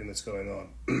crazy, everything that's going on.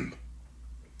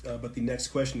 But the next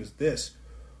question is this: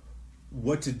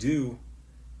 what to do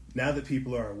now that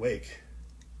people are awake?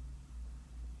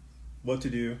 What to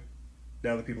do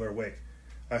now that people are awake?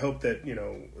 I hope that,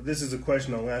 this is a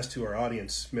question I'll ask to our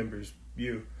audience members,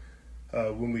 you,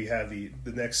 when we have the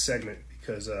next segment,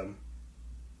 because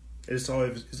it's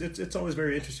always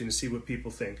very interesting to see what people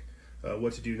think,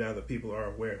 what to do now that people are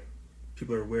aware.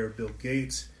 People are aware of Bill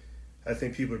Gates. I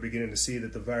think people are beginning to see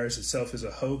that the virus itself is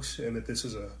a hoax and that this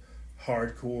is a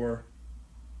hardcore.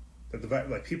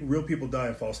 That real people die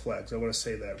in false flags. I want to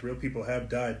say that real people have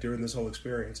died during this whole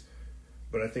experience,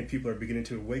 but I think people are beginning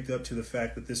to wake up to the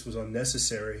fact that this was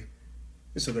unnecessary,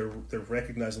 and so they're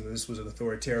recognizing that this was an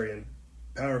authoritarian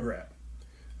power grab.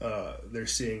 They're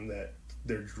seeing that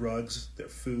their drugs, their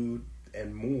food,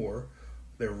 and more,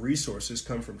 their resources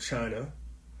come from China.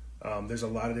 There's a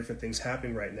lot of different things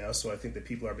happening right now, so I think that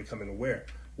people are becoming aware.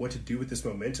 What to do with this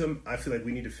momentum? I feel like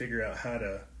we need to figure out how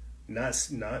to not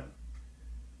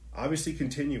obviously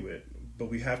continue it, but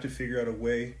we have to figure out a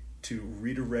way to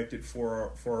redirect it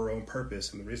for our own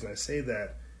purpose. And the reason I say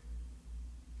that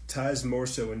ties more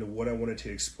so into what I wanted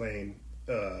to explain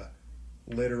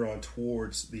later on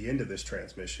towards the end of this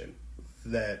transmission,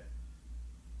 that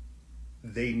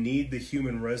they need the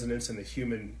human resonance and the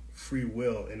human free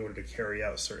will in order to carry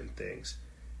out certain things.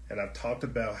 And I've talked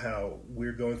about how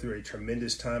we're going through a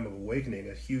tremendous time of awakening,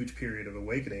 a huge period of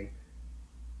awakening,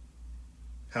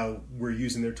 how we're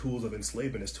using their tools of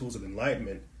enslavement as tools of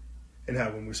enlightenment, and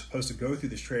how when we're supposed to go through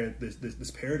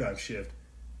this paradigm shift,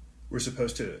 we're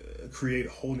supposed to create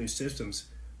whole new systems,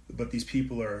 but these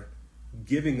people are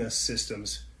giving us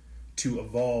systems to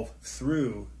evolve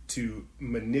through to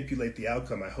manipulate the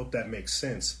outcome. I hope that makes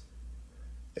sense.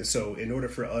 And so in order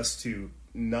for us to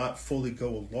not fully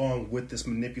go along with this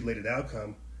manipulated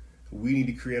outcome, we need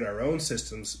to create our own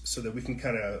systems so that we can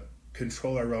kind of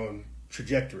control our own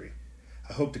trajectory.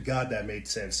 I hope to God that made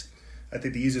sense. I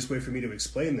think the easiest way for me to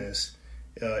explain this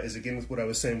is, again, with what I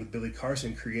was saying with Billy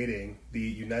Carson creating the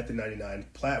Unite the 99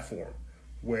 platform,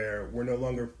 where we're no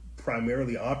longer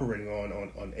primarily operating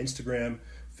on Instagram,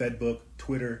 Facebook,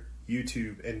 Twitter,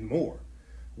 YouTube, and more.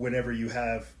 Whenever you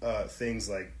have things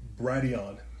like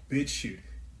Brighteon, BitChute,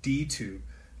 DTube,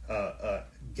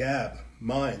 Gab,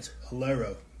 Minds,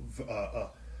 Hilero,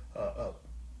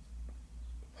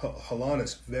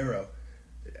 Halanas, Vero,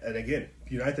 and again,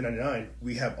 Unite the 99,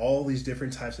 we have all these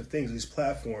different types of things, these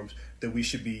platforms that we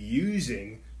should be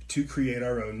using to create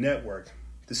our own network.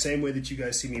 The same way that you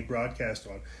guys see me broadcast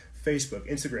on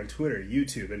Facebook, Instagram, Twitter,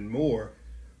 YouTube, and more,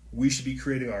 we should be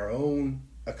creating our own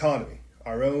economy,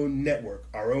 our own network,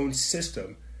 our own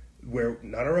system, where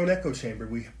not our own echo chamber,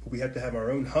 we have to have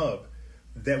our own hub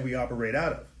that we operate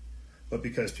out of. But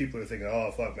because people are thinking,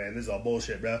 oh, fuck, man, this is all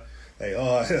bullshit, bro. Like,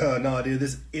 oh, no, dude,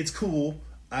 it's cool.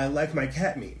 I like my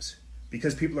cat memes.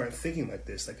 Because people aren't thinking like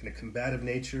this, like in a combative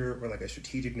nature or like a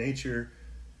strategic nature.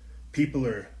 People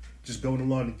are just going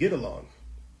along to get along.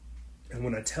 And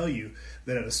when I tell you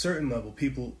that at a certain level,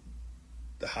 people,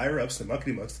 the higher ups, the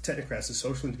muckety mucks, the technocrats, the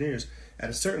social engineers, at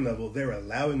a certain level, they're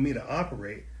allowing me to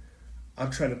operate.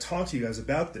 I'm trying to talk to you guys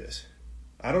about this.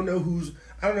 I don't know who's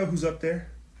up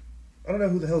there. I don't know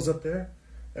who the hell's up there.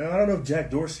 And I don't know if Jack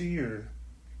Dorsey or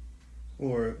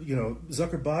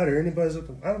Zuckerbot or anybody's up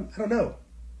there. I don't know.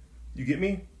 You get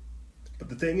me? But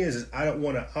the thing is I don't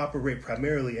want to operate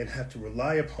primarily and have to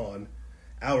rely upon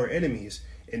our enemies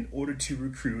in order to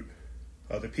recruit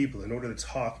other people, in order to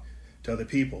talk to other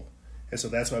people. And so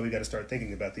that's why we got to start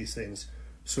thinking about these things.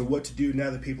 So what to do now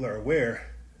that people are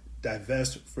aware?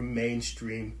 Divest from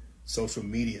mainstream social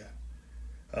media.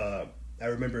 I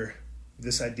remember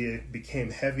this idea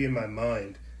became heavy in my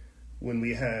mind when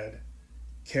we had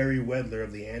Kerry Wedler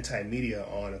of the Anti-Media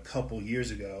on a couple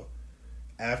years ago,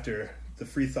 after the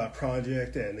Free Thought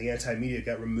Project and the Anti-Media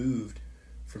got removed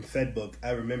from Fedbook. I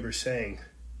remember saying,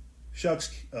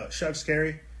 shucks,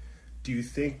 Kerry, do you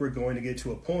think we're going to get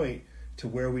to a point to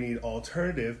where we need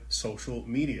alternative social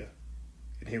media?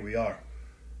 And here we are.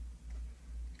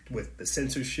 With the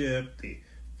censorship, the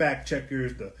fact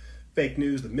checkers, the fake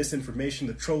news, the misinformation,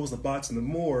 the trolls, the bots, and the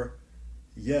more,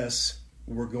 yes,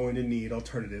 we're going to need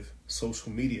alternative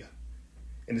social media.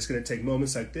 And it's going to take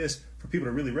moments like this for people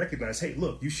to really recognize, hey,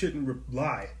 look, you shouldn't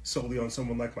rely solely on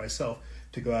someone like myself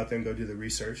to go out there and go do the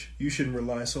research. You shouldn't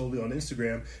rely solely on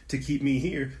Instagram to keep me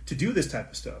here to do this type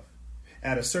of stuff.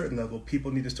 At a certain level,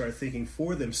 people need to start thinking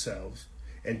for themselves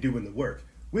and doing the work,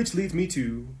 which leads me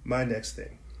to my next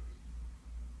thing.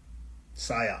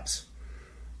 PSYOPs.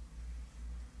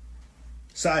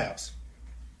 PSYOPs.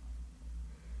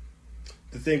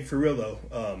 The thing for real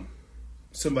though,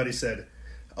 somebody said,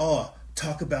 oh,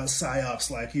 talk about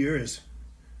PSYOPs like yours.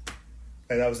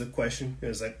 And that was the question. It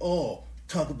was like, oh,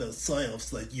 talk about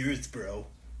PSYOPs like yours, bro.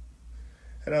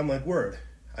 And I'm like, word,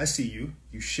 I see you,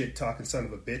 you shit-talking son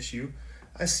of a bitch, you.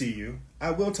 I see you.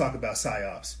 I will talk about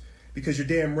PSYOPs because you're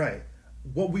damn right.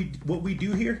 What we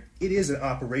do here, it is an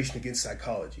operation against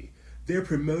psychology. They're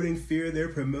promoting fear. They're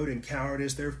promoting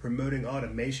cowardice. They're promoting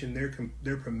automation.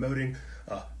 They're promoting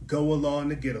go along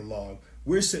to get along.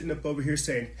 We're sitting up over here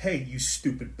saying, hey, you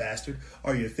stupid bastard,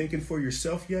 are you thinking for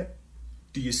yourself yet?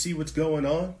 Do you see what's going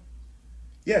on?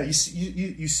 Yeah, you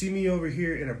see me over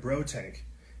here in a bro tank,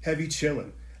 heavy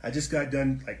chilling. I just got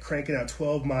done like cranking out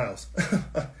 12 miles.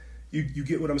 You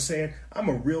get what I'm saying? I'm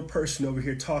a real person over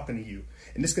here talking to you.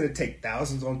 And it's going to take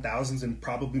thousands on thousands and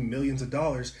probably millions of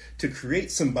dollars to create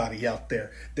somebody out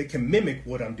there that can mimic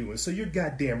what I'm doing. So you're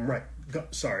goddamn right.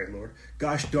 Sorry, Lord.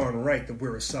 Gosh darn right that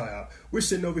we're a PSYOP. We're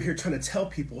sitting over here trying to tell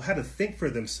people how to think for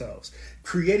themselves,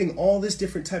 creating all this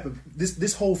different type of,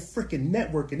 this whole freaking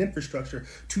network and infrastructure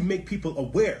to make people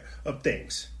aware of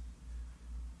things.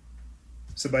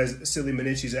 Somebody's silly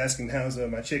Manichi's asking, how's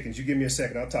my chickens? You give me a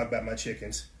second, I'll talk about my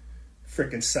chickens.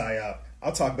 Frickin' PSYOP.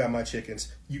 I'll talk about my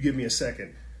chickens. You give me a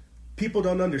second. People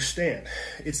don't understand.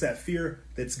 It's that fear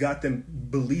that's got them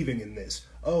believing in this.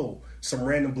 Oh, some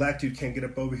random black dude can't get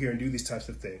up over here and do these types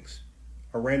of things.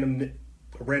 A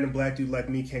random black dude like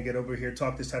me can't get over here,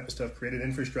 talk this type of stuff, create an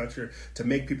infrastructure to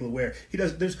make people aware.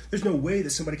 There's no way that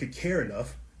somebody could care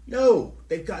enough. No,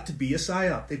 they've got to be a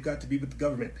psyop. They've got to be with the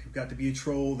government. They've got to be a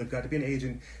troll. They've got to be an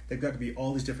agent. They've got to be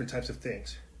all these different types of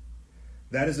things.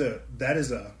 That is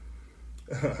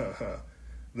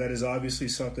obviously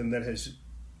something that has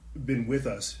been with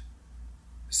us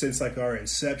since like our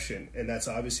inception, and that's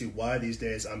obviously why these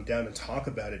days I'm down to talk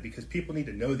about it, because people need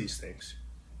to know these things.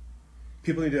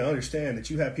 People need to understand that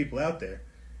you have people out there.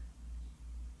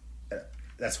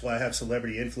 That's why I have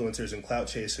celebrity influencers and clout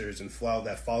chasers and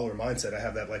that follower mindset. I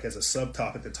have that like as a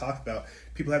subtopic to talk about.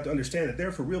 People have to understand that there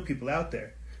are for real people out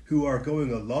there who are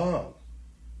going along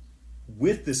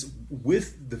with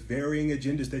the varying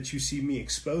agendas that you see me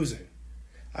exposing.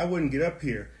 I wouldn't get up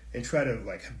here and try to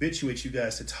like habituate you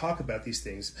guys to talk about these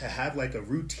things, to have like a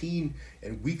routine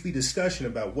and weekly discussion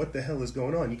about what the hell is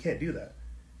going on. You can't do that.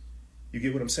 You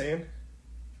get what I'm saying?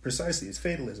 Precisely, it's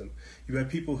fatalism. You have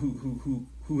people who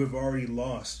have already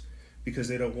lost because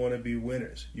they don't want to be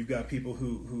winners. You've got people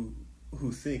who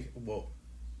think, well,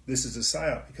 this is a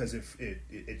psyop because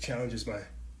it challenges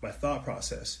my thought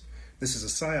process. This is a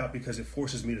psyop because it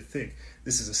forces me to think.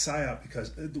 This is a psyop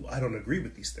because I don't agree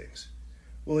with these things.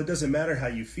 Well, it doesn't matter how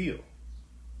you feel,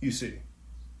 you see.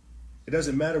 It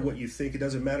doesn't matter what you think. It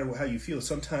doesn't matter how you feel.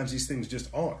 Sometimes these things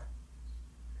just are.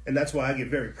 And that's why I get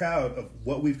very proud of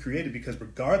what we've created, because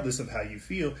regardless of how you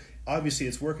feel, obviously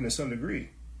it's working to some degree.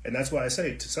 And that's why I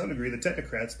say, to some degree, the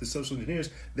technocrats, the social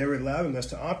engineers, they're allowing us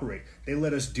to operate. They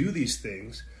let us do these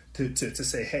things to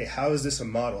say, hey, how is this a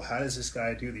model? How does this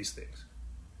guy do these things?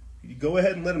 You go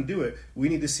ahead and let him do it. We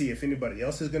need to see if anybody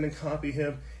else is going to copy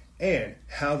him and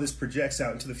how this projects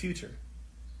out into the future.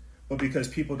 But because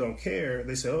people don't care,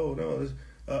 they say, oh, no,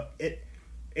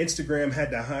 Instagram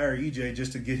had to hire EJ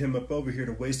just to get him up over here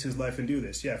to waste his life and do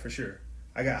this. Yeah, for sure.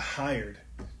 I got hired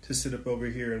to sit up over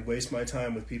here and waste my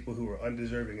time with people who are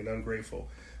undeserving and ungrateful.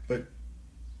 But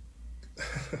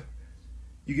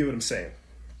you get what I'm saying.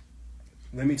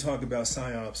 Let me talk about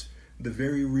PSYOPs, the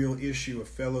very real issue of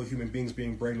fellow human beings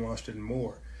being brainwashed and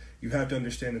more. You have to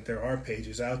understand that there are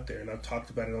pages out there, and I've talked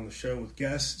about it on the show with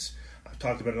guests. I've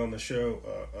talked about it on the show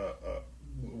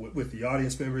with the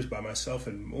audience members, by myself,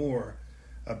 and more,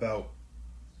 about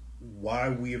why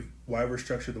we're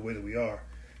structured the way that we are.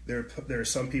 There are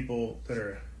some people that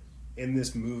are in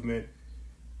this movement,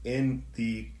 in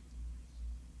the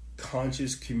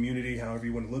conscious community, however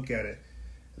you want to look at it,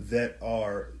 that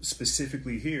are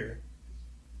specifically here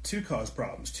to cause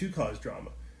problems, to cause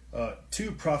drama,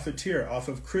 to profiteer off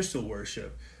of crystal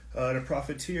worship, to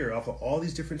profiteer off of all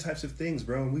these different types of things,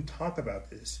 bro. And we talk about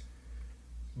this.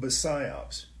 But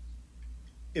PSYOPs,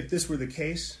 if this were the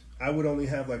case, I would only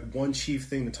have like one chief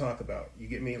thing to talk about. You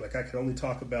get me? Like I could only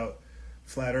talk about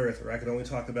flat earth, or I could only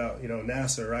talk about,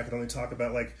 NASA, or I could only talk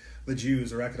about like the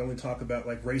Jews, or I could only talk about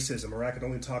like racism, or I could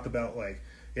only talk about like,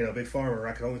 Big Pharma, or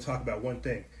I could only talk about one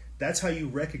thing. That's how you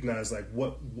recognize like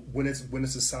when it's a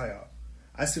psyop.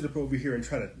 I sit up over here and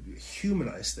try to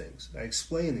humanize things. I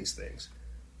explain these things.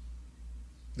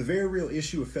 The very real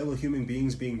issue of fellow human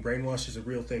beings being brainwashed is a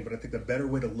real thing, but I think the better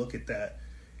way to look at that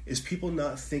is people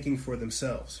not thinking for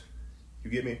themselves. You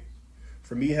get me?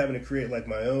 For me having to create like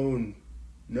my own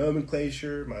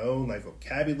nomenclature, my own like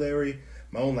vocabulary,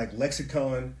 my own like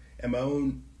lexicon, and my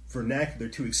own vernacular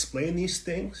to explain these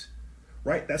things,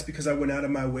 right? That's because I went out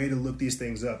of my way to look these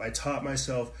things up. I taught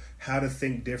myself how to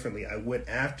think differently. I went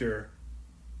after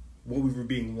what we were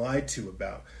being lied to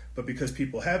about. But because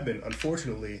people have been,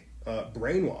 unfortunately,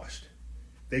 brainwashed,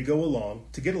 they go along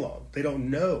to get along. They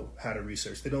don't know how to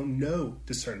research. They don't know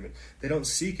discernment. They don't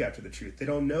seek after the truth. They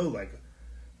don't know that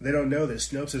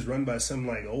Snopes is run by some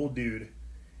like old dude,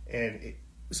 and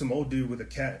some old dude with a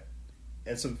cat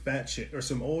and some fat chick, or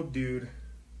some old dude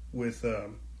with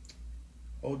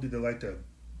old dude that like to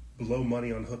blow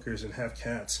money on hookers and have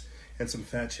cats, and some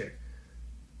fat chick.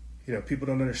 People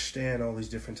don't understand all these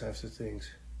different types of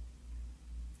things.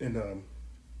 And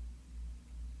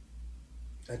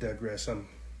I digress. I'm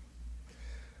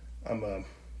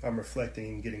reflecting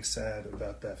and getting sad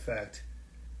about that fact.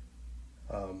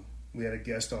 We had a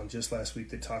guest on just last week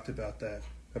that talked about that,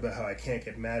 about how I can't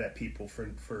get mad at people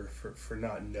for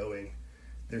not knowing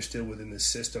they're still within this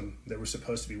system that we're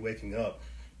supposed to be waking up.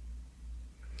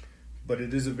 But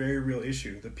it is a very real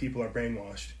issue that people are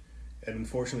brainwashed. And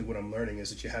unfortunately, what I'm learning is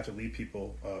that you have to leave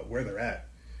people where they're at.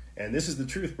 And this is the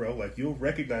truth, bro. Like, you'll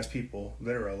recognize people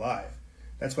that are alive.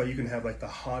 That's why you can have like the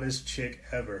hottest chick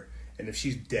ever And if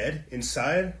she's dead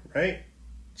inside, right,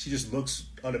 she just looks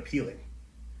unappealing.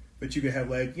 But you could have,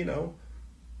 like, you know,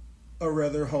 a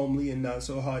rather homely and not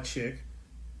so hot chick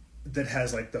that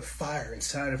has like the fire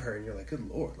inside of her, and you're like, good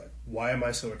Lord, like, why am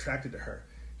I so attracted to her?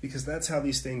 Because that's how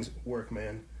these things work,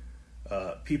 man.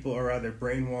 People are either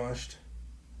brainwashed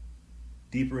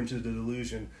deeper into the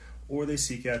delusion, or they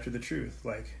seek after the truth.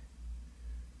 Like,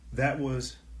 that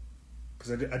was,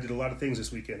 because I did a lot of things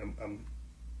this weekend.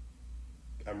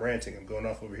 I'm ranting. I'm going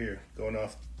off over here, going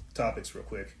off topics real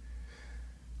quick.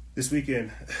 This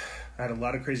weekend, I had a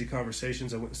lot of crazy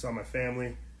conversations. I went and saw my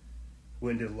family.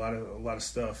 Went and did a lot of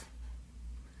stuff.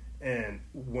 And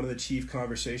one of the chief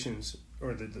conversations,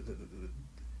 or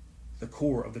the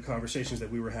core of the conversations that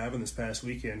we were having this past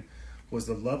weekend, was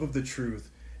the love of the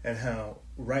truth, and how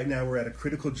right now we're at a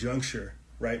critical juncture,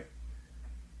 right,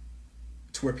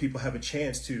 to where people have a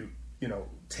chance to, you know,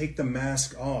 take the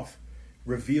mask off,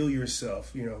 reveal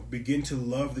yourself, you know, begin to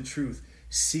love the truth,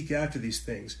 seek after these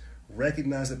things,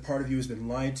 recognize that part of you has been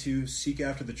lied to, seek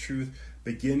after the truth,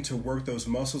 begin to work those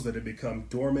muscles that have become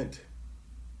dormant,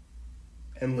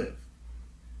 and live.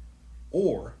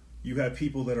 Or you have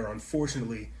people that are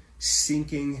unfortunately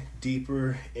sinking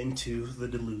deeper into the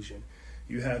delusion.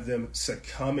 You have them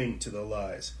succumbing to the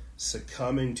lies,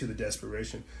 succumbing to the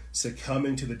desperation,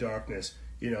 succumbing to the darkness,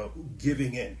 you know,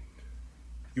 giving in.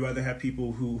 You either have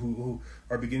people who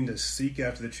are beginning to seek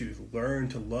after the truth, learn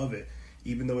to love it,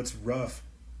 even though it's rough,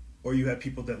 or you have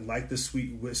people that like the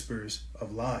sweet whispers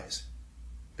of lies.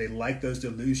 They like those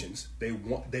delusions. You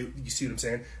see what I'm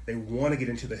saying? They want to get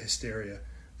into the hysteria.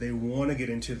 They want to get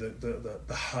into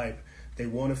the hype. They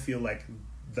want to feel like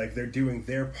they're doing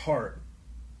their part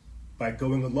by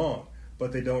going along.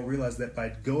 But they don't realize that by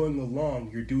going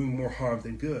along, you're doing more harm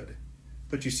than good.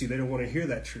 But you see, they don't want to hear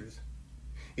that truth.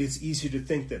 It's easier to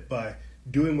think that by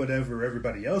doing whatever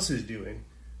everybody else is doing,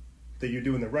 that you're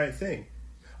doing the right thing.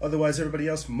 Otherwise, everybody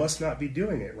else must not be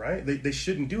doing it, right? They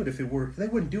shouldn't do it if it were... They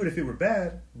wouldn't do it if it were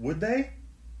bad, would they?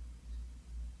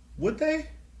 Would they?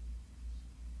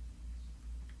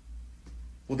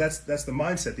 Well, that's the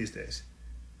mindset these days.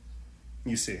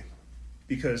 You see,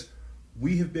 because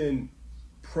we have been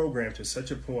programmed to such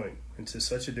a point and to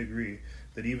such a degree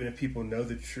that even if people know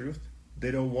the truth, they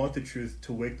don't want the truth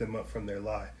to wake them up from their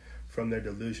lie, from their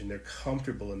delusion. They're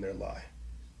comfortable in their lie.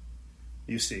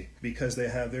 You see, because they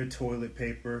have their toilet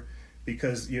paper,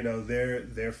 because, you know,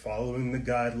 they're following the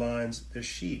guidelines. They're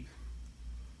sheep,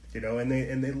 you know, and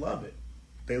they love it.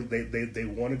 They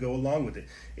want to go along with it.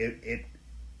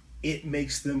 It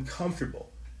makes them comfortable,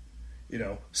 you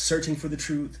know, searching for the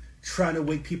truth, trying to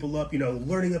wake people up, you know,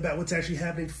 learning about what's actually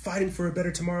happening, fighting for a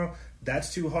better tomorrow.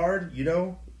 That's too hard, you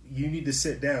know. You need to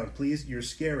sit down, please. You're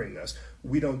scaring us.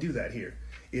 We don't do that here.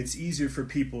 It's easier for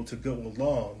people to go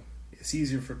along. It's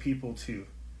easier for people to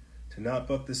not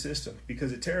buck the system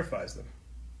because it terrifies them.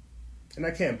 And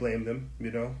I can't blame them,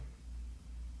 you know.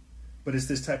 But it's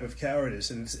this type of cowardice,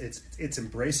 and it's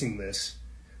embracing this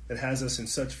that has us in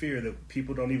such fear that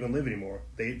people don't even live anymore.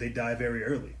 They die very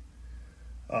early.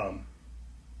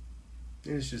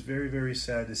 It's just very, very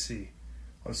sad to see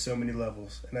on so many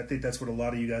levels. And I think that's what a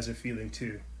lot of you guys are feeling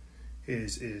too.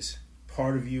 Is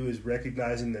part of you is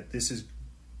recognizing that this is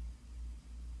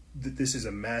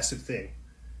a massive thing,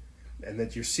 and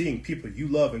that you're seeing people you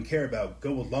love and care about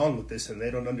go along with this, and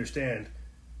they don't understand,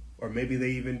 or maybe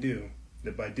they even do,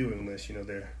 that by doing this, you know,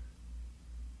 they're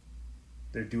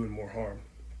doing more harm.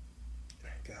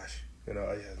 Gosh, you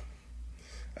know,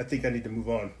 I think I need to move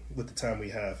on with the time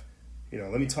we have. You know,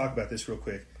 let me talk about this real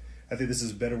quick. I think this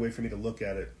is a better way for me to look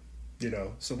at it. You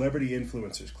know, celebrity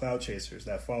influencers, clout chasers,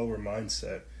 that follower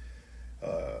mindset.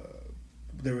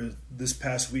 There was this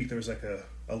past week, there was like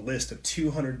a list of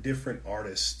 200 different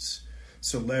artists,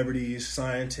 celebrities,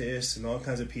 scientists, and all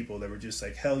kinds of people that were just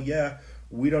like, hell yeah,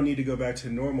 we don't need to go back to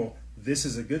normal. This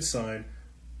is a good sign.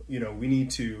 You know, we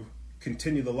need to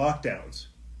continue the lockdowns.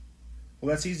 Well,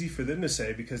 that's easy for them to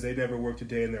say because they never worked a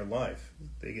day in their life.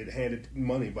 They get handed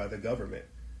money by the government.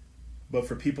 But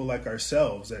for people like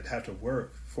ourselves that have to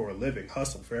work for a living,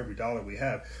 hustle for every dollar we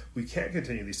have, we can't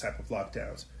continue these type of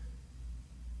lockdowns.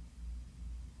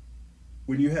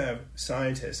 When you have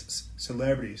scientists,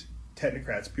 celebrities,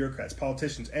 technocrats, bureaucrats,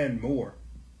 politicians, and more,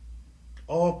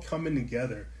 all coming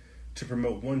together to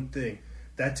promote one thing,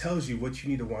 that tells you what you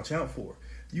need to watch out for.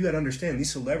 You got to understand,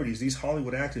 these celebrities, these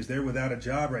Hollywood actors, they're without a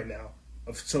job right now.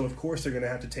 So of course they're going to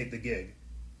have to take the gig.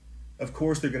 Of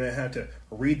course they're going to have to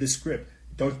read the script.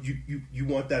 Don't you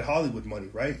want that Hollywood money,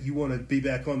 right? You want to be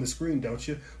back on the screen, don't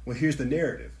you? Well, here's the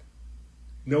narrative.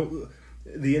 No,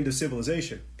 the end of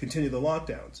civilization. Continue the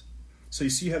lockdowns. So you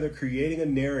see how they're creating a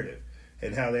narrative,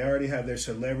 and how they already have their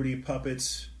celebrity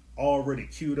puppets already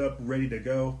queued up, ready to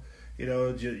go. You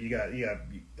know, you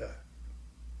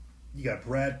got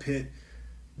Brad Pitt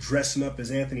dressing up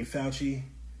as Anthony Fauci.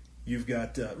 You've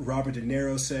got Robert De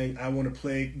Niro saying, I want to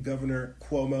play Governor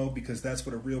Cuomo because that's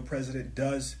what a real president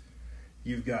does.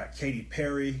 You've got Katy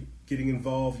Perry getting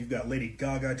involved. You've got Lady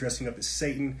Gaga dressing up as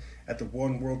Satan at the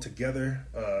One World Together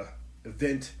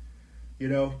event. You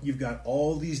know, you've got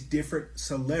all these different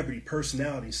celebrity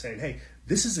personalities saying, hey,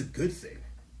 this is a good thing.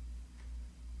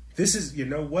 This is, you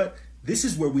know what? This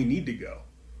is where we need to go.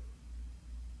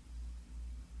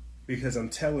 Because I'm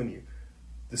telling you,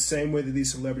 the same way that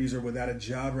these celebrities are without a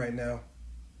job right now,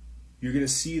 you're going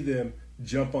to see them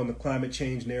jump on the climate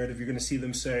change narrative. You're going to see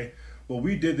them say, well,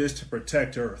 we did this to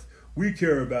protect Earth. We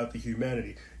care about the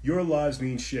humanity. Your lives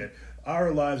mean shit.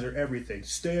 Our lives are everything.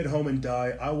 Stay at home and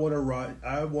die. I want to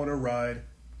ride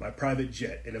my private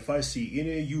jet. And if I see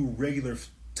any of you regular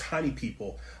tiny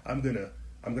people, I'm gonna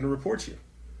report you.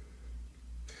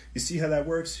 You see how that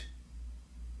works?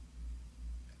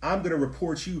 I'm going to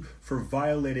report you for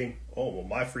violating,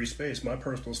 my free space, my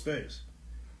personal space.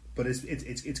 But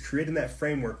it's creating that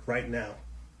framework right now,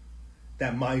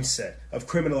 that mindset of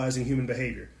criminalizing human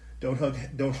behavior. Don't hug,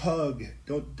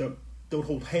 don't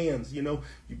hold hands. You know,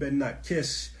 you better not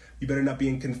kiss. You better not be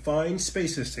in confined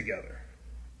spaces together.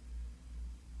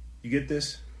 You get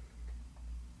this?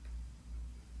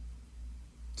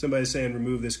 Somebody's saying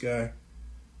remove this guy.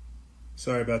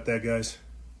 Sorry about that, guys.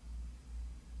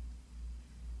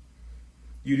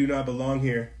 You do not belong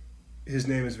here. His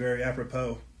name is very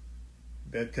apropos,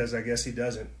 because I guess he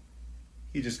doesn't.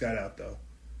 He just got out, though.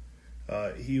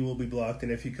 He will be blocked,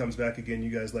 and if he comes back again,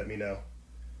 you guys let me know.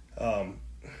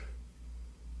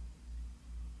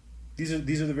 These are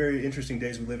the very interesting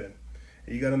days we live in.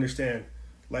 And you got to understand,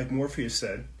 like Morpheus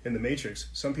said in The Matrix,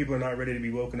 some people are not ready to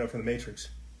be woken up from the Matrix.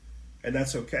 And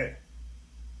that's okay.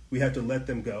 We have to let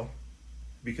them go,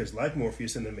 because like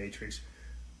Morpheus in The Matrix,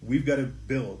 we've got to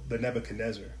build the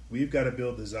Nebuchadnezzar. We've got to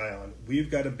build the Zion. We've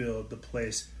got to build the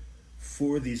place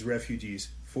for these refugees,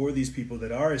 for these people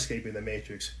that are escaping the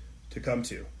Matrix to come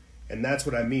to. And that's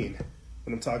what I mean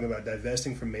when I'm talking about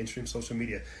divesting from mainstream social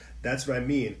media. That's what I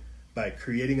mean by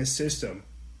creating a system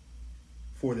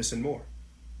for this and more.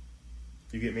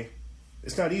 You get me?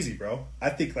 It's not easy, bro. I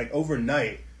think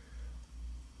overnight,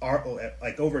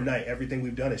 everything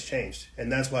we've done has changed.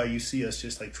 And that's why you see us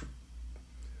just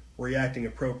reacting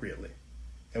appropriately.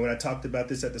 And when I talked about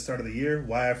this at the start of the year,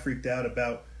 why I freaked out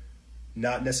about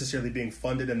not necessarily being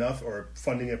funded enough or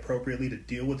funding appropriately to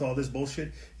deal with all this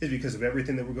bullshit is because of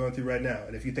everything that we're going through right now.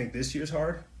 And if you think this year's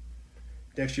hard,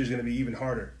 next year's going to be even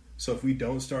harder. So if we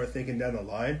don't start thinking down the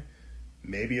line,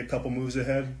 maybe a couple moves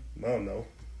ahead, I don't know,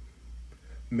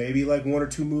 maybe one or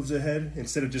two moves ahead,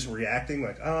 instead of just reacting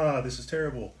this is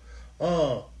terrible.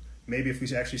 Maybe if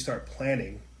we actually start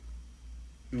planning,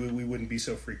 we wouldn't be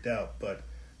so freaked out. But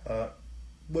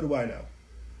what do I know?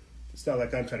 It's not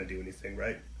like I'm trying to do anything,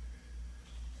 right?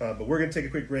 But we're going to take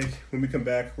a quick break. When we come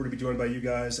back, we're going to be joined by you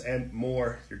guys and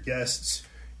more, your guests,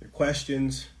 your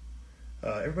questions.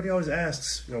 Everybody always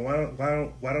asks, why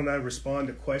don't I respond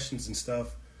to questions and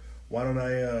stuff? Why don't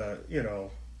I,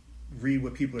 read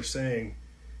what people are saying?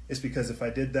 It's because if I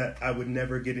did that, I would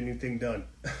never get anything done.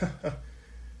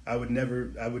 I would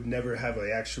never have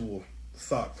an actual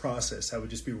thought process. I would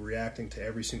just be reacting to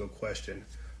every single question.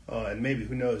 And maybe,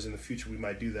 who knows, in the future we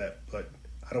might do that. But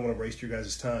I don't want to waste your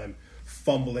guys' time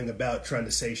fumbling about trying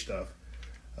to say stuff.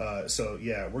 So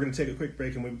yeah, we're going to take a quick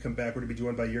break, and when we come back, we're going to be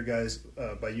joined by you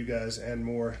guys and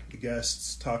more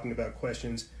guests talking about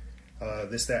questions,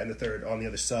 this, that, and the third on the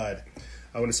other side.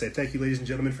 I want to say thank you, ladies and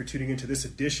gentlemen, for tuning into this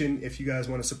edition. If you guys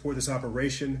want to support this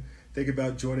operation, think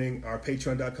about joining our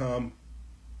Patreon.com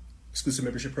exclusive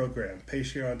membership program,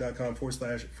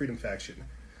 patreon.com/Freedom Faction.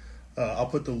 I'll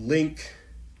put the link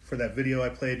for that video I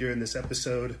played during this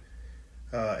episode,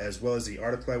 as well as the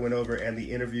article I went over and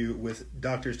the interview with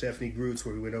Dr. Stephanie Groots,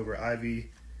 where we went over IV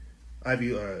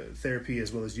therapy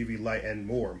as well as UV light and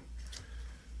more.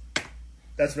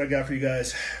 That's what I got for you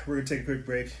guys. We're going to take a quick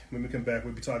break. When we come back,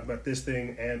 we'll be talking about this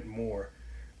thing and more.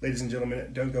 Ladies and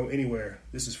gentlemen, don't go anywhere.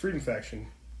 This is Freedom Faction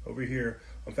over here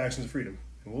on Factions of Freedom.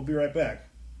 And we'll be right back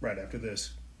right after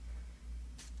this.